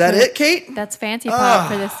Pop. Is that it, Kate? That's Fancy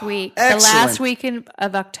Pop for this week. Excellent. The last week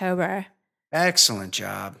of October. Excellent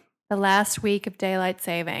job. The last week of daylight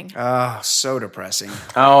saving. Oh, so depressing.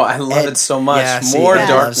 Oh, I love it so much. More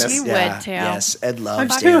darkness. You would too. Yes, Ed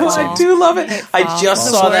loves I do love it. I just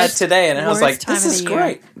saw that today, and I was like, "This is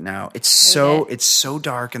great." No, it's so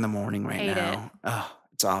dark in the morning right now. Oh,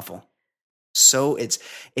 it's awful. So it's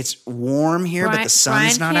warm here, but the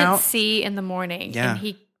sun's not out. Brian can't see in the morning, and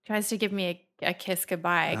he tries to give me a kiss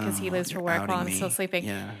goodbye because he leaves for work while I'm still sleeping.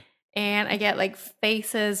 Yeah. And I get like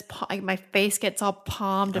faces, my face gets all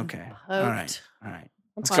palmed and poked. All right.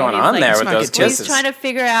 What's going on there with those kisses? He's trying to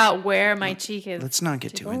figure out where my cheek is. Let's not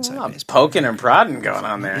get too inside. Poking and prodding going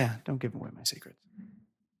on there. Yeah, don't give away my secrets.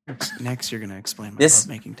 Next, you're going to explain my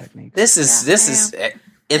love-making technique. This is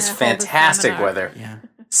it's fantastic weather. Yeah.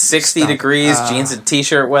 60 degrees, jeans and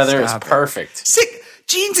t-shirt weather is perfect.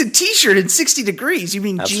 Jeans and t-shirt in 60 degrees? You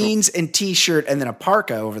mean jeans and t-shirt and then a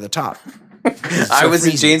parka over the top? I was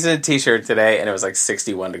in jeans and a t-shirt today, and it was like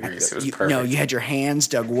 61 degrees. It was perfect. No, you had your hands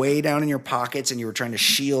dug way down in your pockets, and you were trying to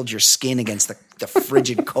shield your skin against the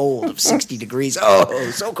frigid cold of 60 degrees. Oh,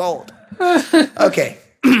 so cold. Okay.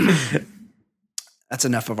 That's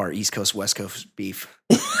enough of our East Coast, West Coast beef.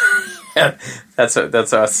 That's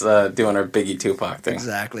us doing our Biggie Tupac thing.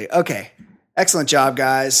 Exactly. Okay. Excellent job,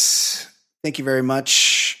 guys. Thank you very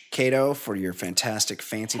much, Cato, for your fantastic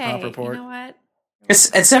Fancy Pop report. You know what?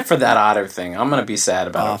 Except for that Otter thing. I'm going to be sad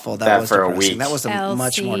about that for depressing. a week. That was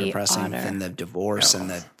much more depressing than the divorce and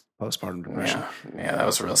the postpartum depression. Yeah, that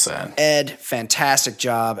was real sad. Ed, fantastic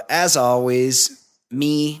job. As always,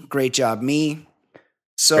 great job,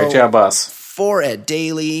 So, great job, us. For Ed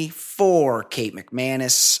Daly, for Kate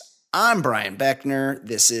McManus, I'm Brian Beckner.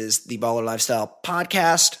 This is the Baller Lifestyle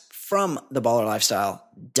Podcast from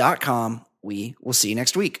theballerlifestyle.com. We will see you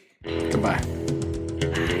next week. Goodbye.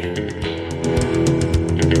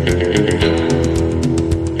 Bye.